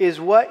is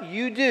what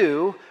you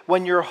do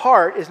when your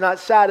heart is not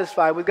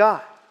satisfied with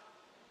God.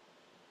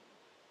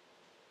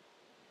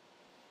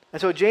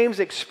 And so James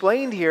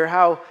explained here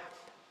how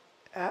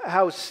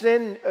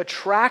sin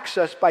attracts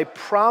us by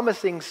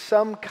promising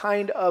some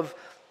kind of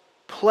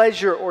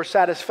pleasure or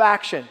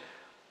satisfaction.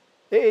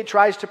 It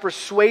tries to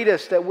persuade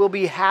us that we'll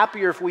be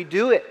happier if we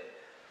do it,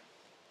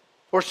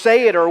 or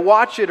say it, or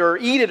watch it, or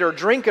eat it, or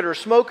drink it, or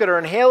smoke it, or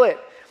inhale it.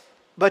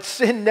 But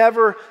sin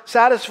never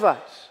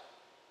satisfies.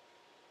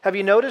 Have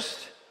you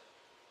noticed?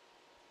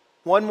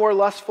 One more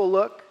lustful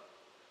look,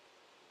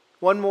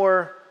 one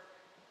more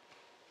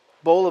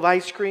bowl of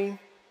ice cream,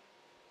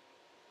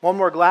 one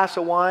more glass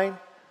of wine,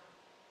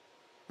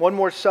 one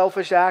more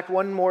selfish act,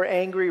 one more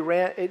angry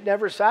rant. It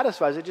never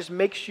satisfies. It just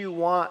makes you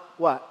want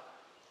what?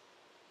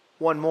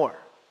 One more.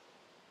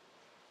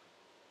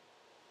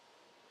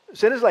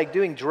 Sin is like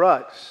doing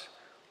drugs.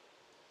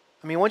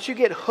 I mean, once you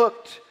get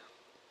hooked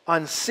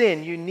on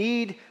sin, you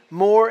need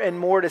more and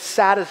more to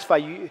satisfy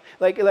you.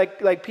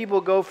 Like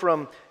people go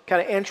from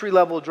kind of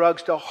entry-level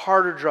drugs to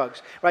harder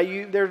drugs,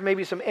 right? There's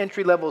maybe some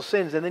entry-level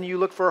sins, and then you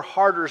look for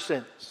harder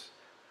sins.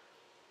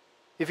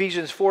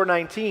 Ephesians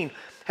 4:19,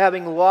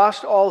 having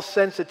lost all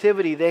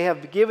sensitivity, they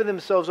have given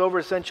themselves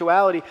over to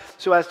sensuality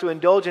so as to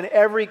indulge in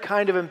every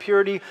kind of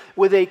impurity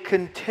with a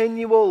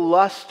continual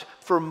lust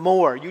for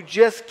more. You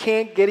just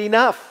can't get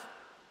enough.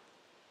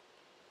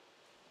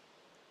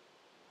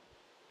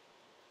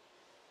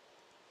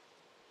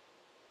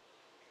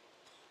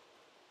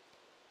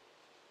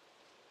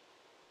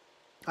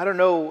 I don't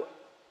know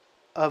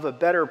of a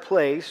better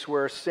place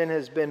where sin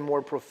has been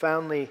more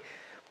profoundly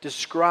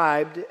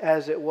described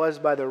as it was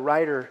by the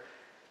writer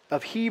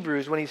of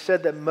Hebrews when he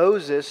said that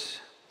Moses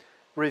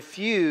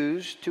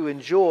refused to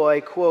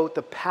enjoy, quote,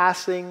 the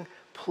passing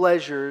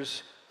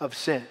pleasures of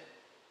sin.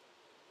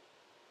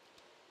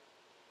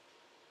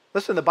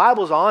 Listen, the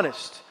Bible's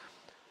honest.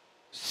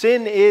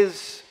 Sin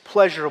is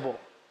pleasurable.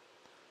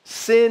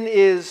 Sin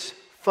is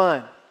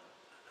fun.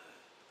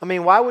 I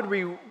mean, why would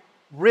we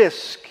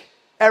risk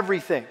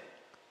everything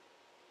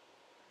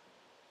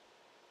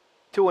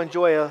to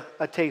enjoy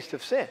a taste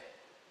of sin?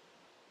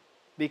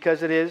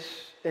 Because it is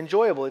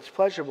enjoyable, it's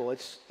pleasurable,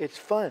 it's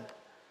fun.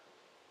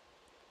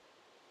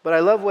 But I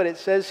love what it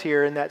says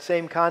here in that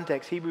same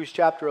context, Hebrews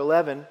chapter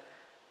 11,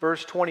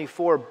 verse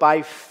 24.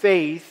 By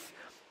faith,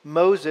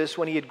 Moses,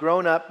 when he had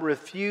grown up,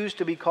 refused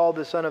to be called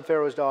the son of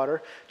Pharaoh's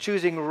daughter,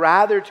 choosing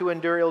rather to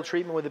endure ill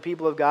treatment with the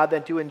people of God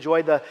than to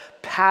enjoy the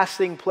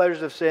passing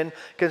pleasures of sin,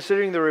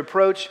 considering the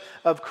reproach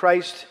of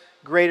Christ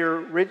greater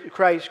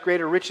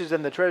riches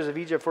than the treasures of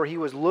Egypt, for he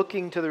was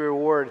looking to the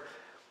reward.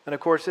 And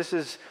of course, this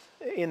is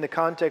in the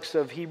context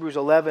of Hebrews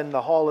 11,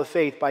 the hall of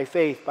faith. By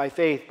faith, by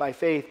faith, by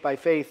faith, by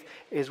faith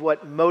is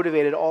what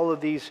motivated all of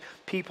these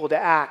people to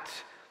act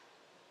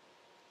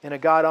in a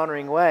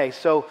God-honoring way.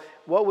 So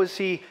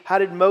how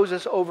did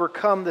Moses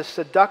overcome the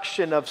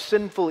seduction of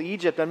sinful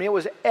Egypt? I mean, it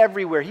was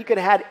everywhere. He could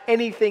have had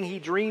anything he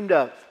dreamed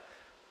of.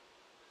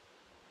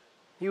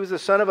 He was the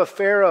son of a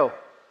Pharaoh.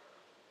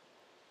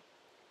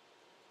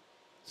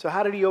 So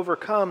how did he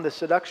overcome the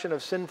seduction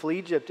of sinful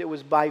Egypt? It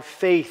was by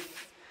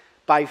faith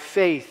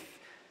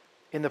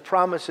in the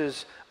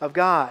promises of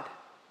God.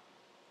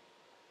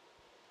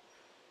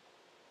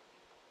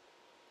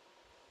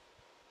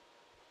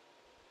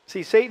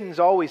 See, Satan's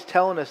always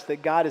telling us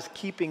that God is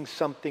keeping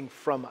something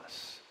from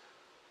us.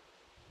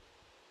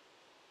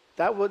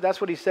 That's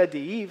what he said to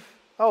Eve.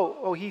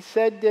 Oh, he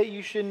said that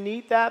you shouldn't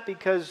eat that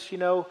because,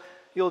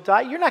 you'll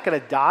die. You're not going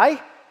to die.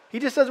 He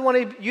just doesn't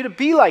want you to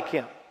be like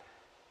him.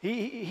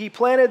 He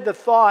planted the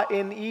thought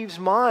in Eve's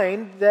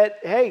mind that,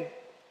 hey,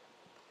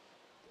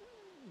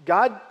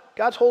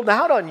 God's holding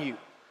out on you.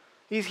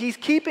 He's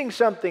keeping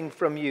something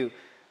from you.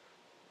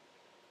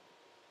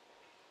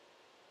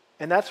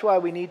 And that's why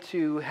we need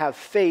to have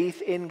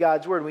faith in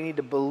God's word. We need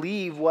to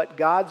believe what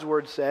God's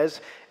word says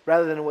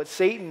rather than what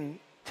Satan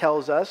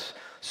tells us.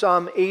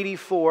 Psalm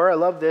 84, I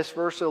love this,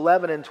 verse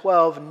 11 and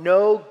 12.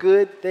 No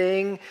good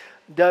thing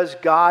does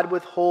God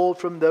withhold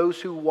from those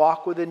who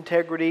walk with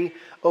integrity.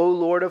 O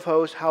Lord of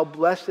hosts, how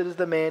blessed is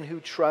the man who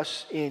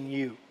trusts in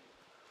you.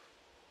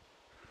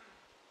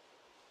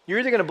 You're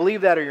either going to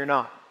believe that or you're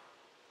not.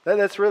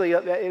 That's really,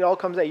 it all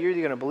comes out. You're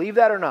either going to believe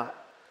that or not.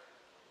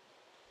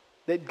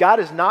 That God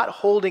is not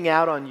holding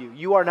out on you.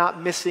 You are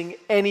not missing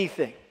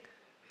anything.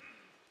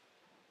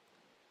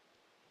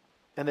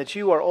 And that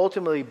you are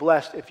ultimately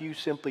blessed if you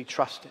simply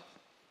trust Him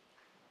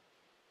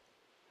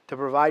to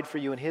provide for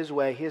you in His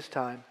way, His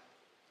time.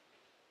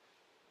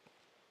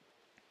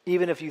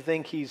 Even if you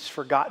think He's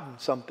forgotten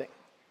something,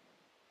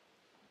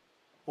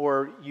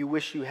 or you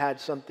wish you had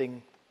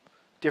something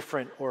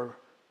different or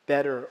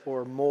better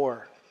or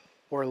more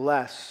or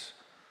less,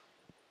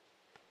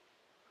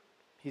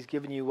 He's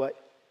given you what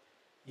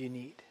you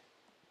need.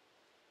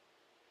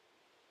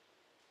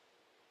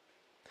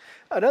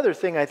 Another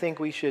thing I think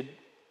we should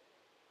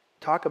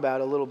talk about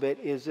a little bit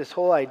is this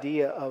whole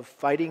idea of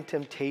fighting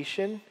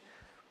temptation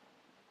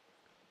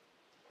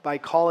by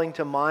calling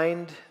to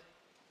mind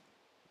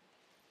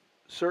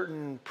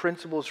certain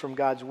principles from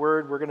God's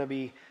Word. We're going to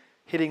be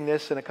hitting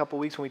this in a couple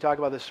weeks when we talk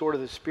about the sword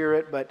of the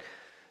Spirit, but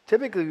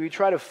typically we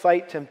try to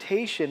fight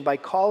temptation by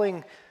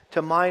calling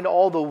to mind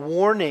all the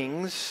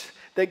warnings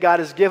that God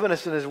has given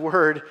us in His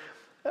Word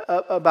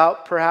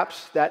about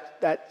perhaps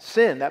that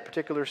sin, that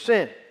particular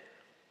sin.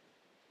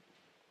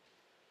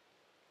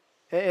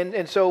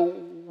 And so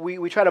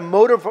we try to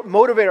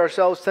motivate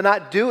ourselves to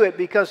not do it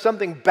because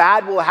something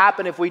bad will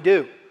happen if we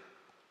do.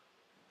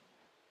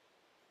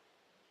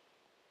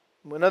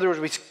 In other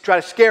words, we try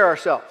to scare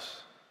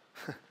ourselves.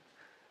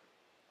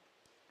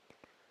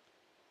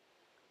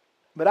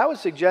 But I would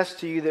suggest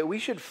to you that we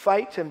should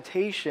fight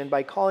temptation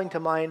by calling to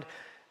mind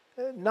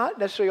not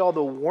necessarily all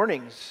the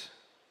warnings,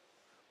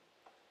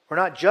 or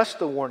not just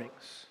the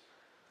warnings,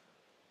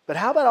 but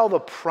how about all the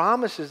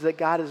promises that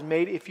God has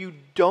made if you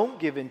don't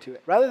give into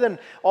it? Rather than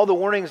all the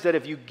warnings that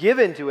if you give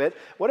into it,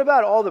 what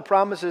about all the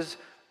promises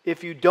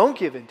if you don't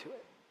give into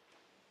it?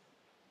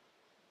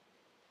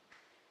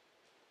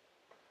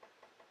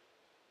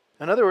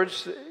 In other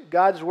words,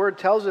 God's Word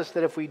tells us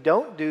that if we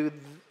don't do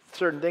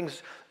certain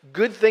things,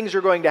 good things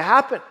are going to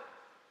happen.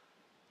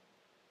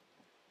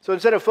 So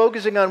instead of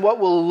focusing on what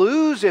we'll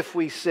lose if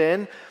we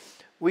sin,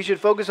 we should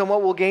focus on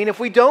what we'll gain if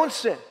we don't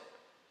sin.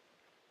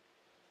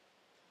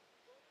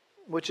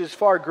 which is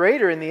far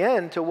greater in the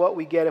end to what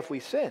we get if we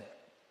sin.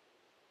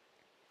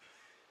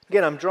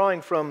 Again, I'm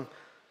drawing from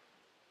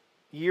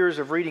years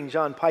of reading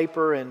John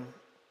Piper and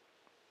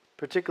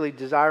particularly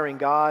Desiring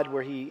God,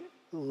 where he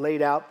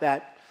laid out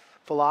that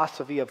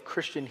philosophy of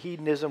Christian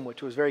hedonism,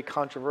 which was very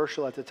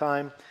controversial at the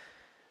time,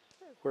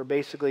 where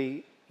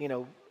basically,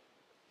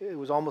 it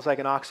was almost like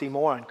an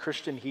oxymoron.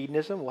 Christian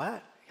hedonism?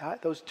 What?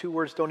 Those two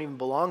words don't even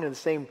belong in the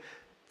same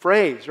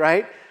phrase,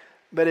 right?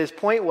 But his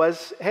point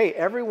was, hey,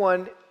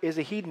 everyone is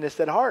a hedonist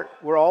at heart.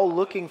 We're all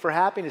looking for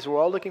happiness. We're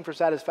all looking for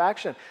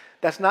satisfaction.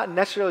 That's not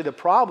necessarily the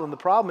problem. The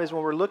problem is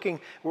when we're looking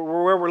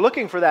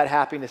for that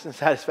happiness and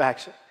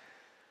satisfaction.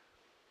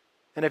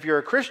 And if you're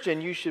a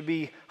Christian, you should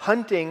be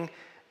hunting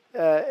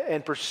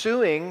and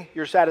pursuing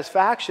your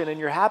satisfaction and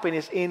your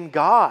happiness in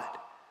God.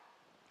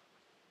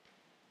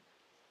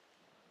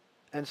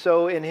 And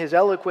so in his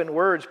eloquent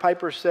words,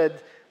 Piper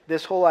said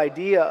this whole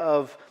idea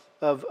of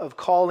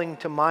calling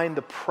to mind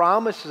the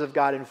promises of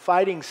God and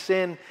fighting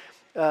sin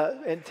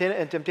and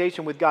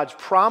temptation with God's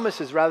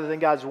promises rather than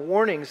God's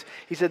warnings,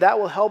 he said that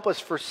will help us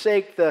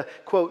forsake the,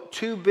 quote,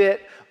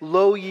 two-bit,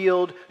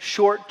 low-yield,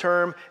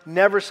 short-term,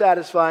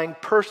 never-satisfying,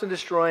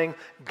 person-destroying,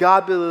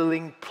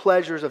 God-belittling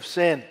pleasures of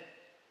sin.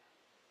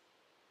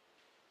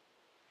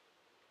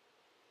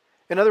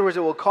 In other words,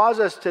 it will cause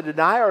us to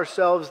deny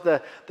ourselves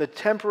the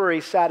temporary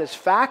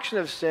satisfaction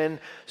of sin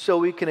so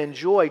we can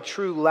enjoy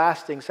true,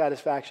 lasting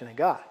satisfaction in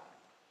God.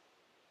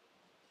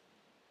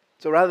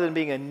 So rather than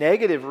being a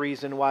negative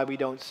reason why we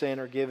don't sin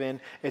or give in,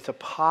 it's a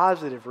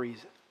positive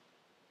reason.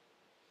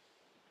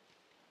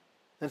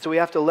 And so we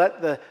have to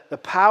let the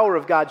power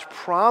of God's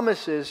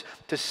promises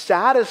to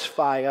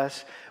satisfy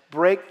us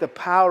break the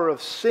power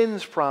of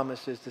sin's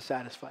promises to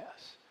satisfy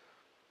us.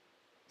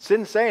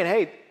 Sin's saying,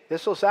 hey,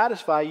 this will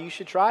satisfy you, you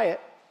should try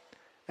it.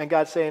 And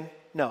God's saying,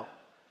 no,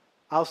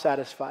 I'll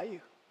satisfy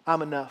you.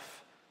 I'm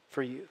enough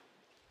for you.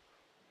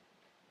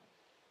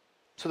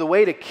 So the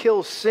way to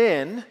kill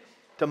sin,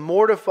 to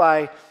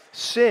mortify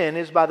sin,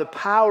 is by the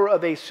power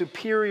of a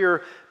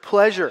superior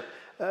pleasure.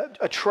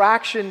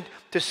 Attraction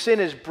to sin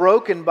is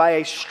broken by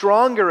a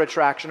stronger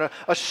attraction,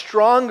 a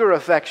stronger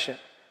affection.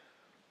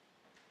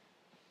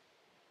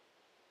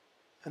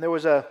 And there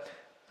was a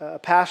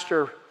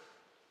pastor,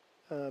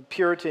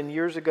 Puritan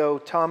years ago,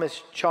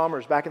 Thomas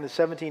Chalmers, back in the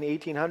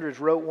 1800s,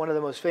 wrote one of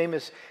the most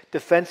famous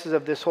defenses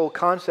of this whole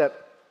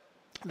concept.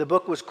 The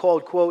book was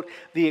called, quote,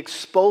 The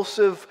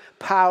Expulsive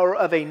Power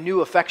of a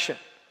New Affection.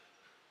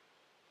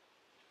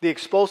 The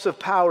expulsive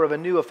power of a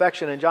new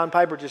affection. And John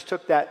Piper just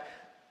took that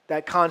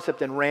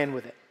concept and ran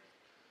with it.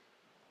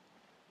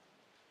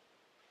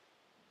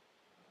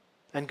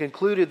 And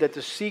concluded that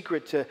the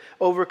secret to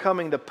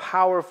overcoming the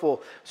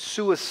powerful,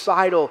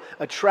 suicidal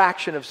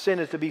attraction of sin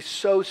is to be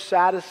so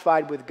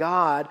satisfied with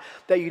God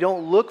that you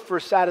don't look for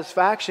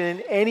satisfaction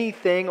in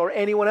anything or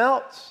anyone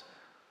else.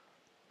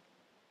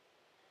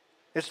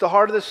 It's the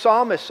heart of the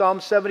psalmist,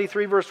 Psalm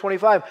 73, verse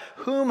 25.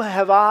 Whom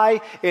have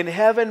I in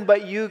heaven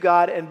but you,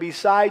 God, and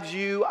besides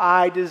you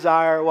I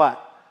desire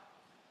what?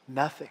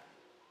 Nothing.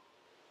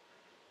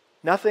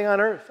 Nothing on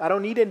earth. I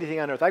don't need anything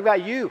on earth. I've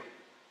got you.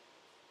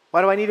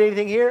 Why do I need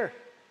anything here?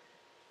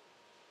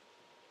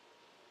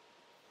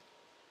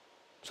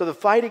 So the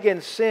fight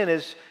against sin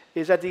is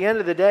at the end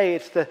of the day,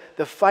 it's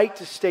the fight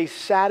to stay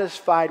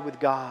satisfied with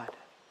God.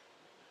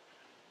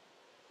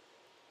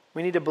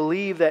 We need to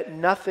believe that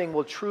nothing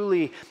will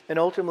truly and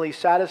ultimately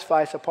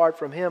satisfy us apart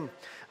from Him.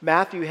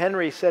 Matthew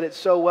Henry said it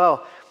so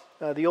well.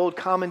 The old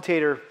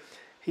commentator,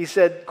 he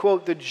said,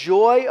 quote, the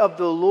joy of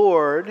the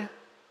Lord,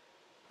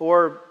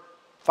 or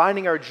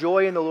finding our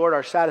joy in the Lord,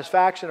 our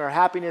satisfaction, our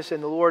happiness in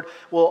the Lord,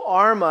 will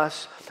arm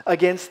us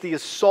against the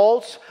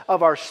assaults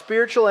of our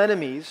spiritual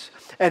enemies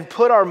and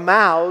put our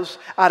mouths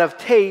out of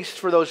taste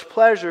for those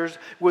pleasures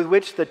with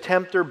which the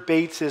tempter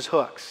baits his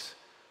hooks.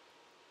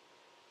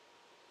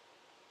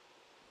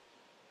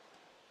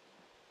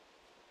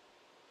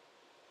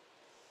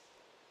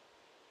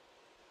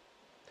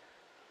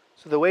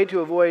 So the way to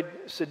avoid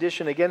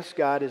sedition against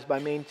God is by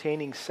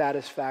maintaining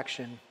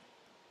satisfaction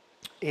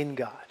in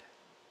God.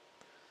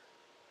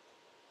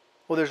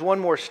 Well, there's one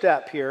more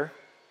step here.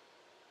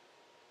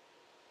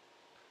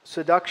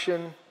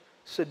 Seduction,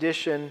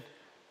 sedition,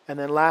 and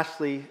then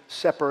lastly,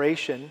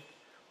 separation.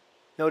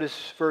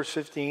 Notice verse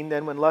 15.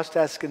 Then when lust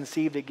has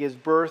conceived, it gives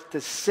birth to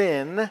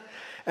sin.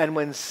 And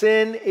when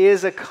sin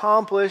is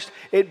accomplished,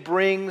 it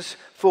brings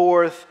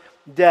forth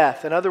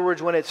death. In other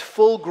words, when it's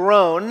full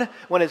grown,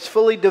 when it's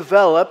fully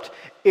developed,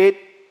 it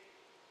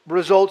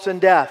results in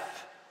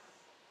death.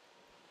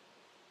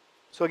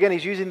 So again,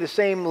 he's using the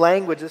same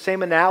language, the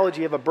same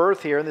analogy of a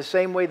birth here. In the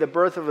same way, the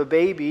birth of a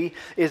baby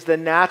is the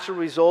natural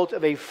result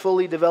of a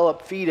fully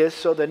developed fetus.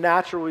 So the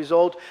natural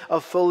result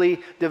of fully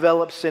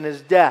developed sin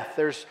is death.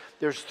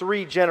 There's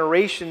three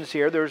generations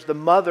here. There's the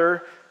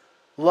mother,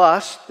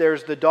 lust.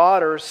 There's the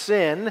daughter,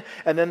 sin.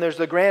 And then there's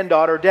the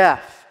granddaughter,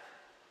 death.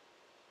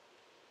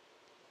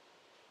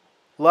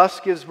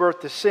 Lust gives birth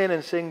to sin,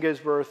 and sin gives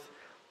birth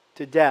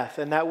to death.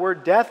 And that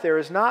word death there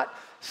is not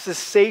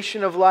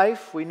cessation of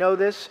life. We know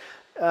this.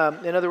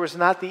 In other words,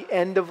 not the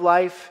end of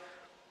life.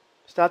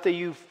 It's not that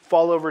you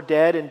fall over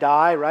dead and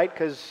die, right?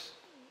 Because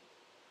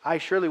I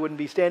surely wouldn't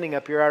be standing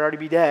up here. I'd already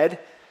be dead,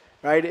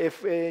 right?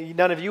 If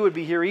none of you would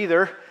be here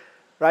either,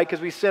 right?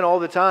 Because we sin all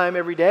the time,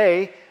 every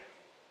day.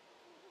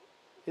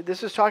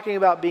 This is talking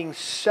about being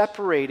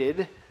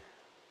separated,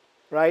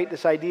 right?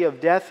 This idea of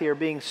death here,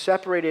 being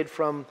separated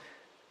from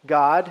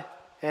God.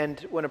 And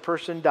when a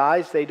person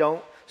dies, they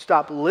don't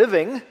stop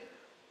living.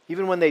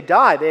 Even when they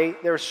die,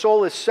 their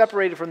soul is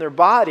separated from their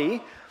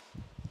body.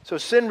 So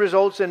sin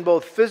results in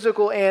both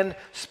physical and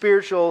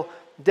spiritual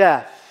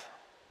death.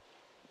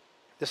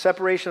 The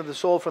separation of the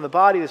soul from the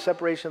body, the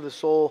separation of the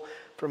soul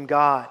from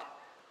God.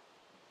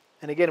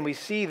 And again, we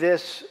see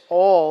this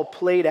all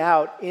played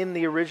out in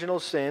the original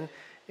sin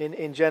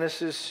in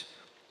Genesis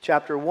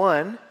chapter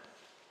 1.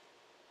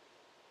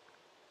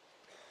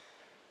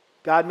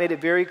 God made it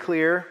very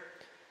clear,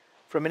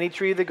 from any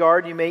tree of the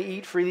garden you may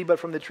eat freely, but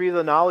from the tree of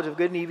the knowledge of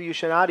good and evil you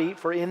shall not eat,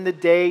 for in the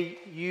day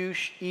you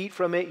eat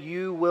from it,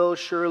 you will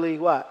surely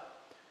what?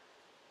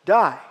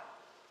 Die.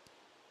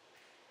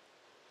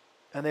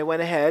 And they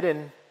went ahead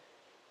and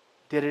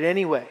did it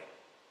anyway.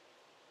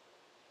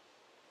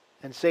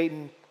 And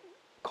Satan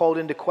called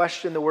into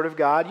question the word of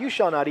God. You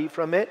shall not eat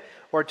from it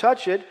or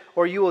touch it,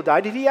 or you will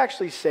die. Did he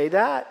actually say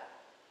that?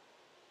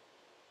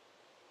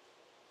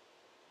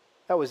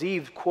 That was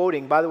Eve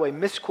quoting, by the way,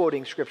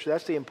 misquoting Scripture.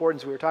 That's the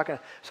importance. We were talking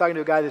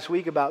to a guy this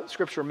week about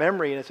Scripture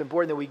memory, and it's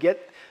important that we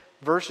get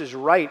verses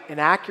right and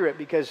accurate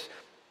because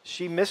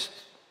she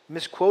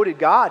misquoted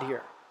God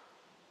here.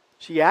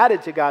 She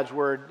added to God's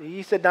word.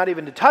 He said not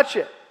even to touch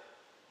it.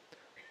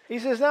 He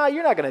says, no,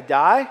 you're not going to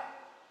die.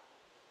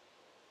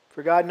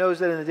 For God knows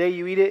that in the day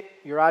you eat it,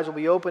 your eyes will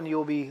be opened, you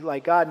will be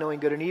like God, knowing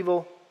good and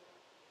evil.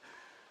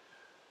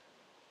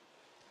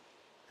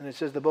 And it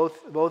says that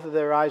both of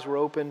their eyes were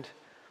opened,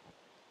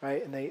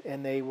 right?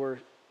 And they were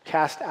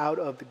cast out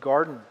of the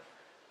garden.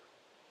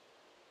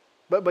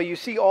 But you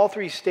see all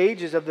three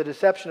stages of the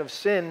deception of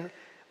sin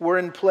were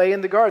in play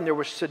in the garden. There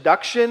was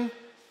seduction.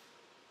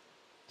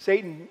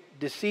 Satan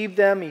deceived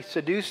them, he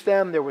seduced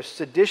them. There was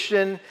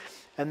sedition,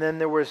 and then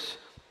there was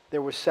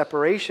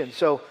separation.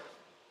 So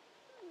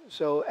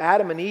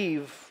Adam and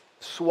Eve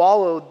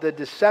swallowed the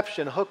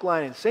deception hook,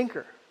 line, and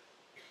sinker.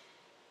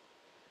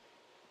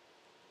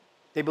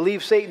 They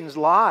believed Satan's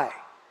lie,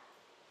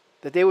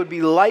 that they would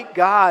be like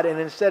God, and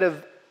instead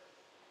of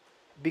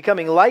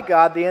becoming like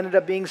God, they ended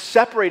up being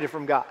separated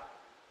from God.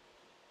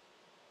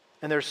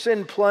 And their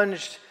sin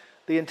plunged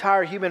the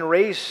entire human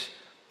race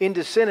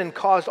into sin and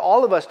caused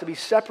all of us to be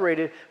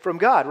separated from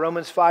God.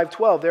 Romans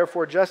 5:12,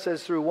 therefore just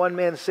as through one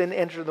man sin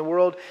entered the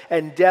world,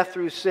 and death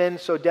through sin,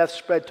 so death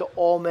spread to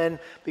all men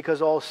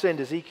because all sinned.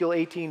 Ezekiel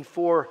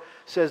 18:4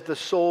 says, the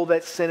soul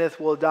that sinneth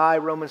will die.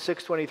 Romans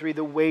 6:23,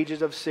 the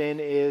wages of sin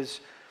is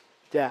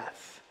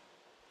death.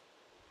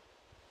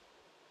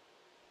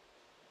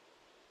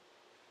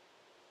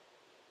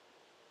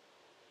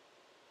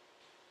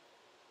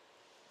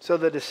 So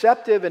the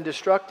deceptive and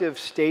destructive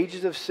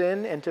stages of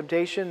sin and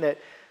temptation that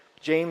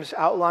James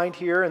outlined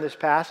here in this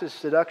passage,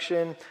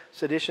 seduction,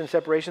 sedition,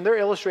 separation, they're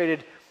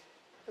illustrated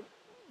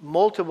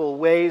multiple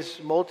ways,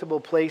 multiple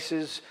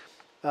places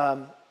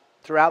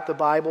throughout the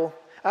Bible.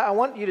 I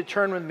want you to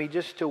turn with me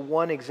just to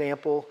one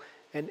example,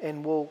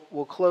 and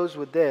we'll close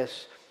with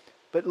this.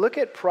 But look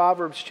at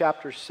Proverbs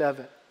chapter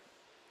 7.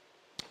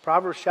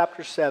 Proverbs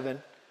chapter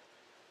 7.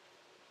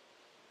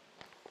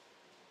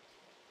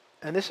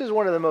 And this is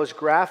one of the most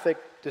graphic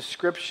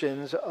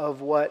descriptions of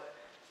what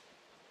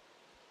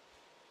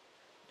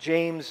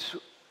James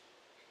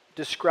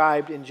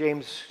described in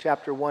James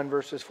chapter 1,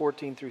 verses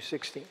 14 through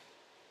 16.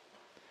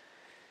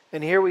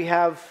 And here we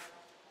have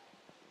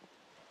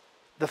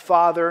the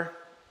father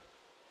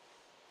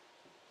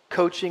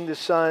coaching the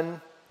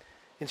son,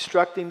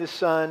 instructing the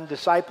son,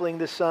 discipling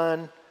the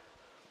son.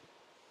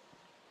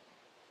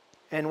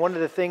 And one of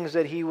the things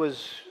that he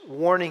was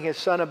warning his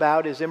son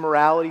about is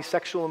immorality,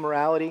 sexual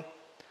immorality.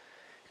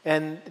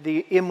 And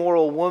the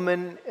immoral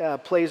woman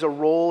plays a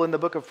role in the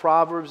book of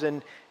Proverbs,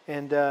 and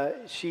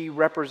she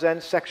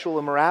represents sexual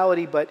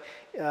immorality. But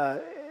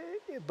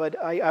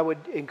I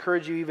would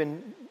encourage you,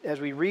 even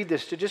as we read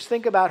this, to just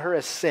think about her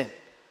as sin.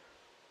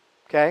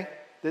 Okay?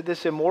 That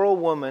this immoral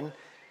woman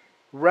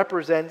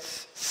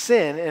represents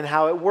sin and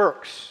how it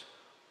works.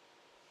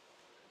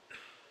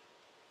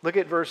 Look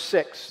at verse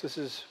 6. This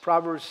is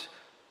Proverbs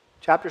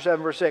chapter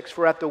 7, verse 6.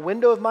 For at the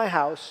window of my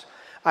house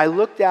I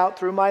looked out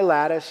through my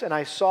lattice, and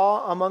I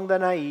saw among the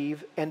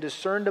naive and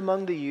discerned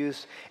among the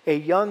youths a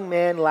young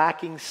man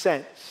lacking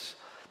sense,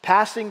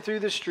 passing through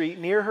the street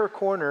near her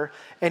corner,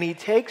 and he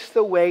takes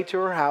the way to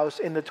her house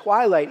in the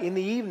twilight, in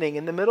the evening,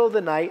 in the middle of the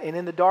night, and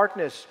in the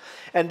darkness.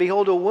 And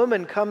behold, a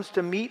woman comes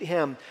to meet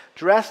him,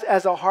 dressed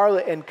as a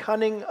harlot and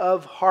cunning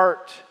of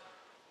heart.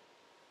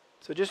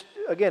 So just,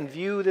 again,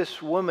 view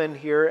this woman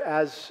here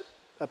as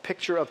a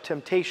picture of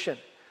temptation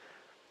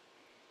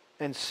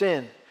and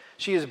sin.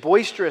 She is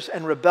boisterous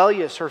and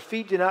rebellious. Her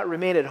feet do not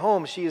remain at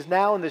home. She is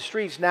now in the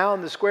streets, now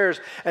in the squares,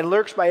 and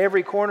lurks by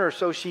every corner.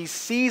 So she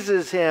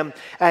seizes him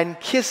and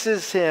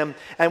kisses him.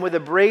 And with a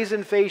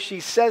brazen face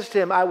she says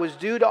to him, I was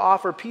due to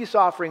offer peace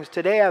offerings.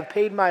 Today I have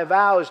paid my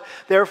vows.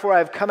 Therefore I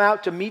have come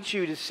out to meet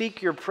you, to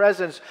seek your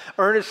presence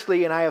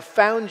earnestly. And I have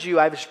found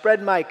you. I have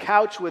spread my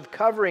couch with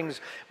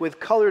coverings, with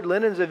colored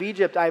linens of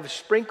Egypt. I have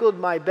sprinkled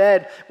my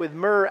bed with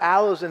myrrh,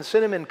 aloes, and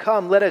cinnamon.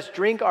 Come, let us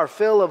drink our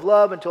fill of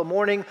love until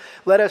morning.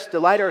 Let us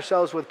delight ourselves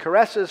with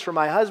caresses, for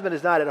my husband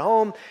is not at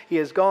home. He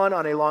has gone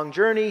on a long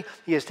journey.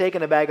 He has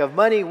taken a bag of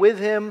money with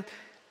him.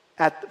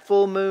 At the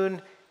full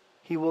moon,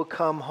 he will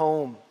come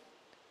home.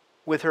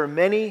 With her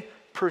many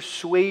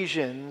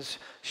persuasions,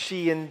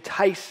 she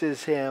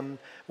entices him.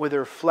 With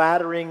her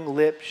flattering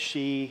lips,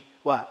 she,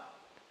 what?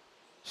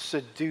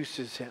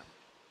 Seduces him.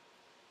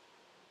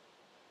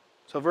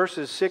 So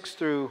verses 6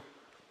 through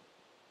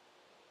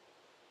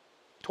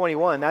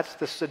 21, that's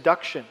the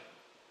seduction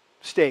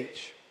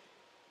stage.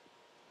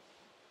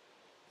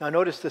 Now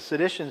notice the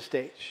sedition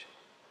stage.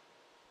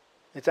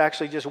 It's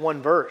actually just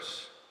one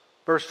verse.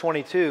 Verse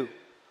 22.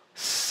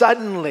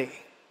 Suddenly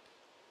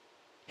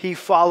he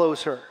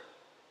follows her,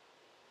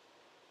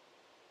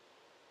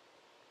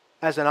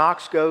 as an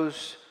ox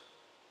goes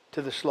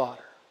to the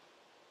slaughter.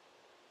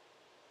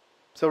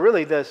 So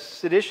really the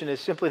sedition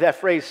is simply that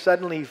phrase,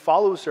 suddenly he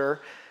follows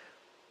her.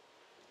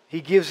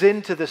 He gives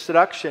in to the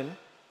seduction.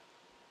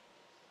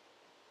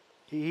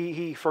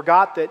 He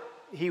forgot that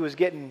he was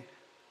getting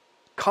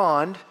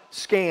conned,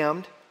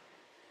 scammed.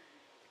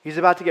 He's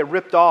about to get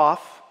ripped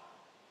off.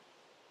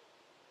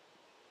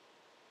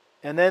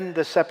 And then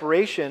the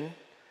separation,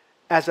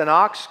 as an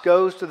ox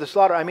goes to the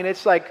slaughter. I mean,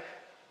 it's like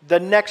the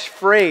next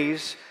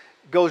phrase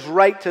goes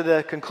right to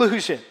the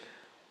conclusion.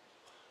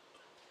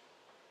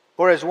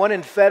 Or as one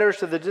in fetters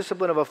to the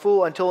discipline of a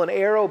fool, until an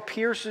arrow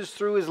pierces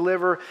through his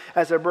liver,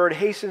 as a bird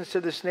hastens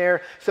to the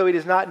snare, so he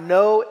does not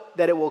know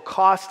that it will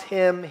cost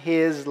him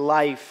his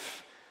life.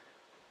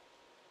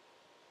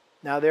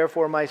 Now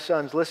therefore, my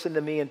sons, listen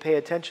to me and pay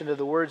attention to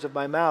the words of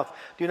my mouth.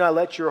 Do not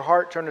let your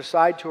heart turn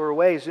aside to her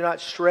ways. Do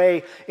not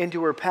stray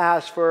into her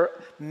paths, for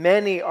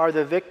many are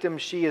the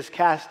victims she is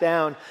cast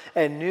down,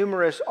 and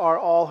numerous are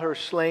all her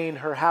slain.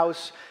 Her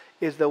house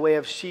is the way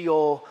of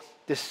Sheol,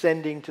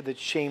 descending to the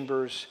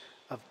chambers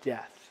of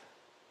death.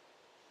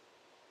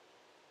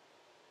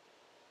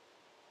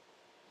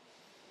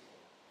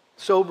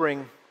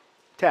 Sobering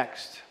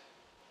text.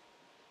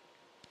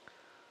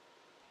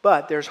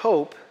 But there's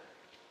hope,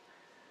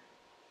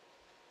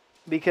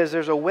 because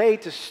there's a way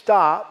to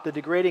stop the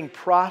degrading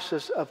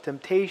process of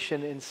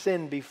temptation and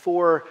sin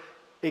before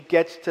it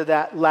gets to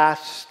that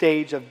last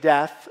stage of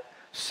death,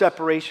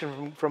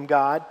 separation from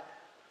God.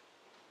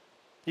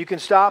 You can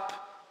stop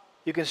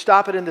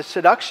it in the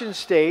seduction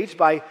stage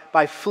by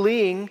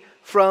fleeing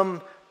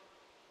from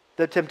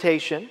the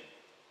temptation.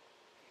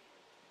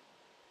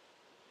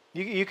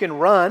 You can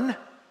run.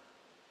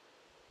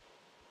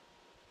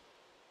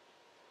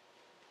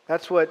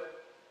 That's what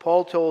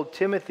Paul told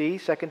Timothy,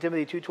 2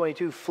 Timothy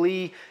 2:22,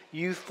 flee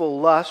youthful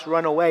lust,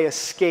 run away,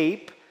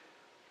 escape.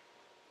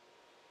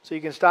 So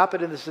you can stop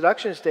it in the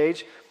seduction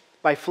stage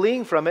by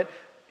fleeing from it.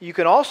 You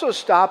can also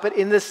stop it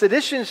in the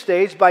sedition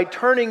stage by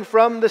turning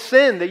from the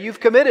sin that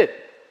you've committed.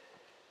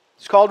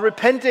 It's called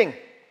repenting.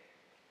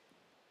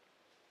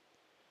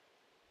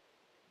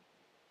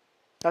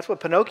 That's what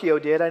Pinocchio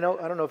did. I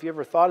don't know if you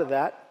ever thought of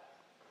that.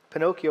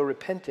 Pinocchio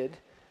repented.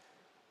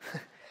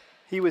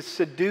 He was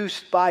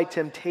seduced by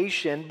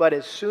temptation, but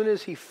as soon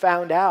as he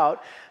found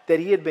out that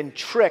he had been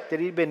tricked, that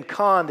he'd been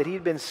conned, that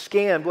he'd been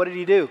scammed, what did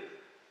he do?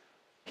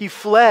 He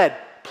fled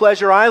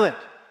Pleasure Island.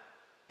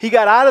 He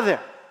got out of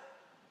there.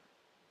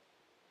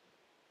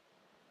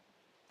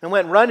 And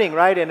went running,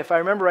 right? And if I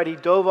remember right, he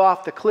dove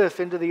off the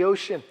cliff into the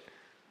ocean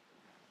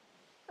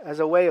as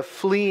a way of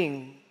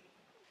fleeing.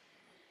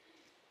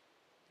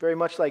 Very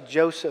much like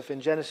Joseph in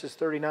Genesis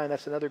 39.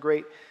 That's another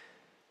great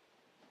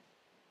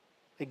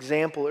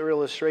example or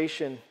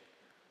illustration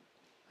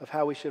of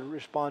how we should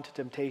respond to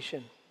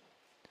temptation.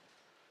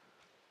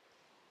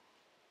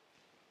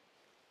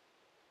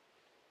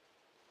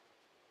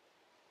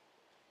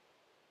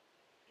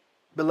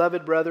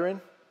 Beloved brethren,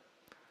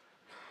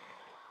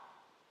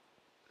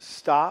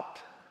 stop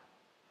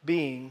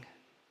being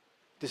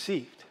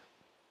deceived.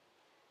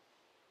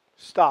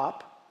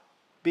 Stop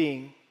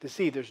being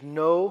deceived. There's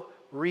no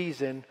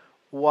reason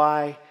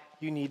why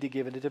you need to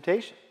give in to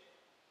temptation.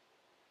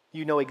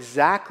 You know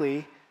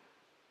exactly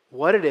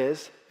what it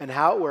is and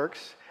how it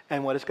works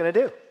and what it's going to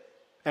do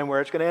and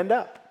where it's going to end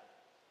up.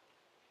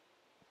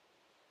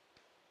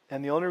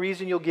 And the only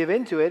reason you'll give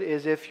into it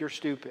is if you're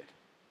stupid.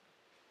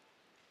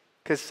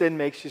 Because sin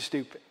makes you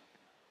stupid.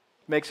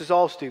 Makes us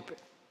all stupid,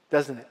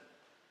 doesn't it?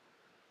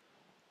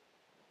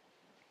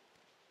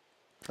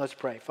 Let's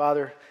pray.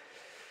 Father,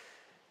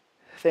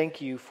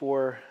 thank you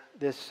for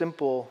this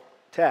simple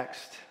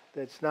text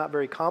that's not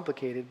very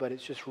complicated, but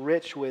it's just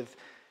rich with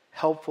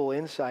helpful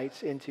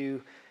insights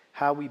into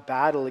how we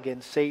battle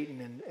against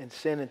Satan and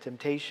sin and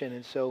temptation.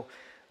 And so,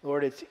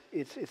 Lord,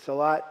 it's a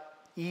lot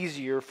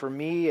easier for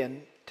me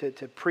and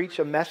to preach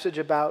a message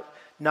about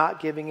not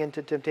giving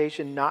into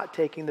temptation, not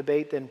taking the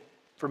bait, than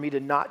for me to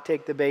not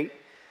take the bait.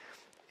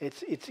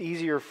 It's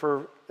easier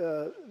for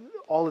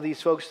all of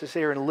these folks to sit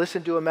here and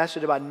listen to a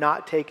message about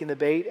not taking the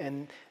bait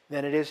than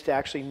it is to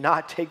actually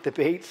not take the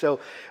bait. So,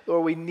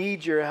 Lord, we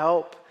need your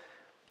help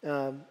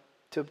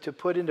to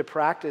put into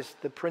practice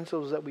the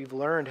principles that we've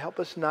learned. Help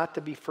us not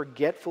to be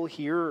forgetful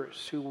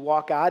hearers who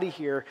walk out of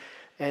here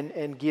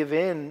and give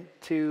in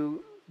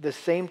to the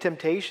same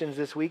temptations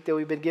this week that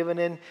we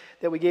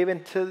gave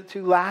in to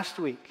last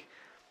week.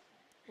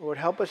 Lord,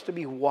 help us to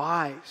be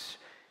wise,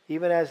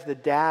 even as the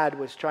dad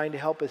was trying to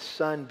help his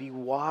son be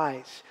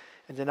wise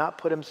and to not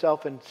put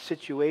himself in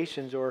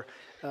situations or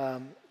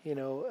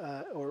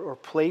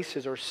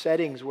places or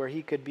settings where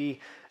he could be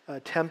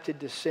tempted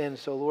to sin.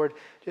 So, Lord,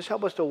 just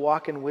help us to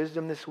walk in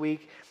wisdom this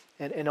week,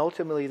 and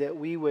ultimately that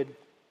we would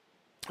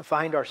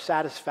find our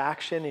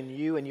satisfaction in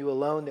you and you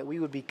alone, that we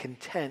would be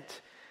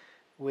content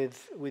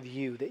with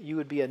you, that you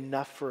would be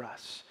enough for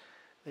us,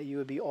 that you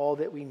would be all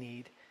that we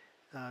need,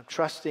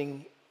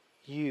 trusting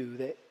you,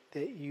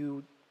 that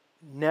you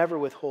never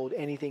withhold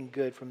anything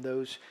good from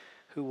those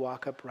who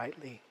walk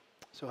uprightly.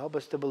 So help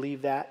us to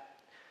believe that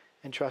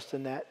and trust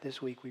in that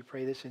this week. We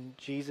pray this in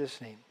Jesus'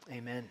 name.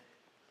 Amen.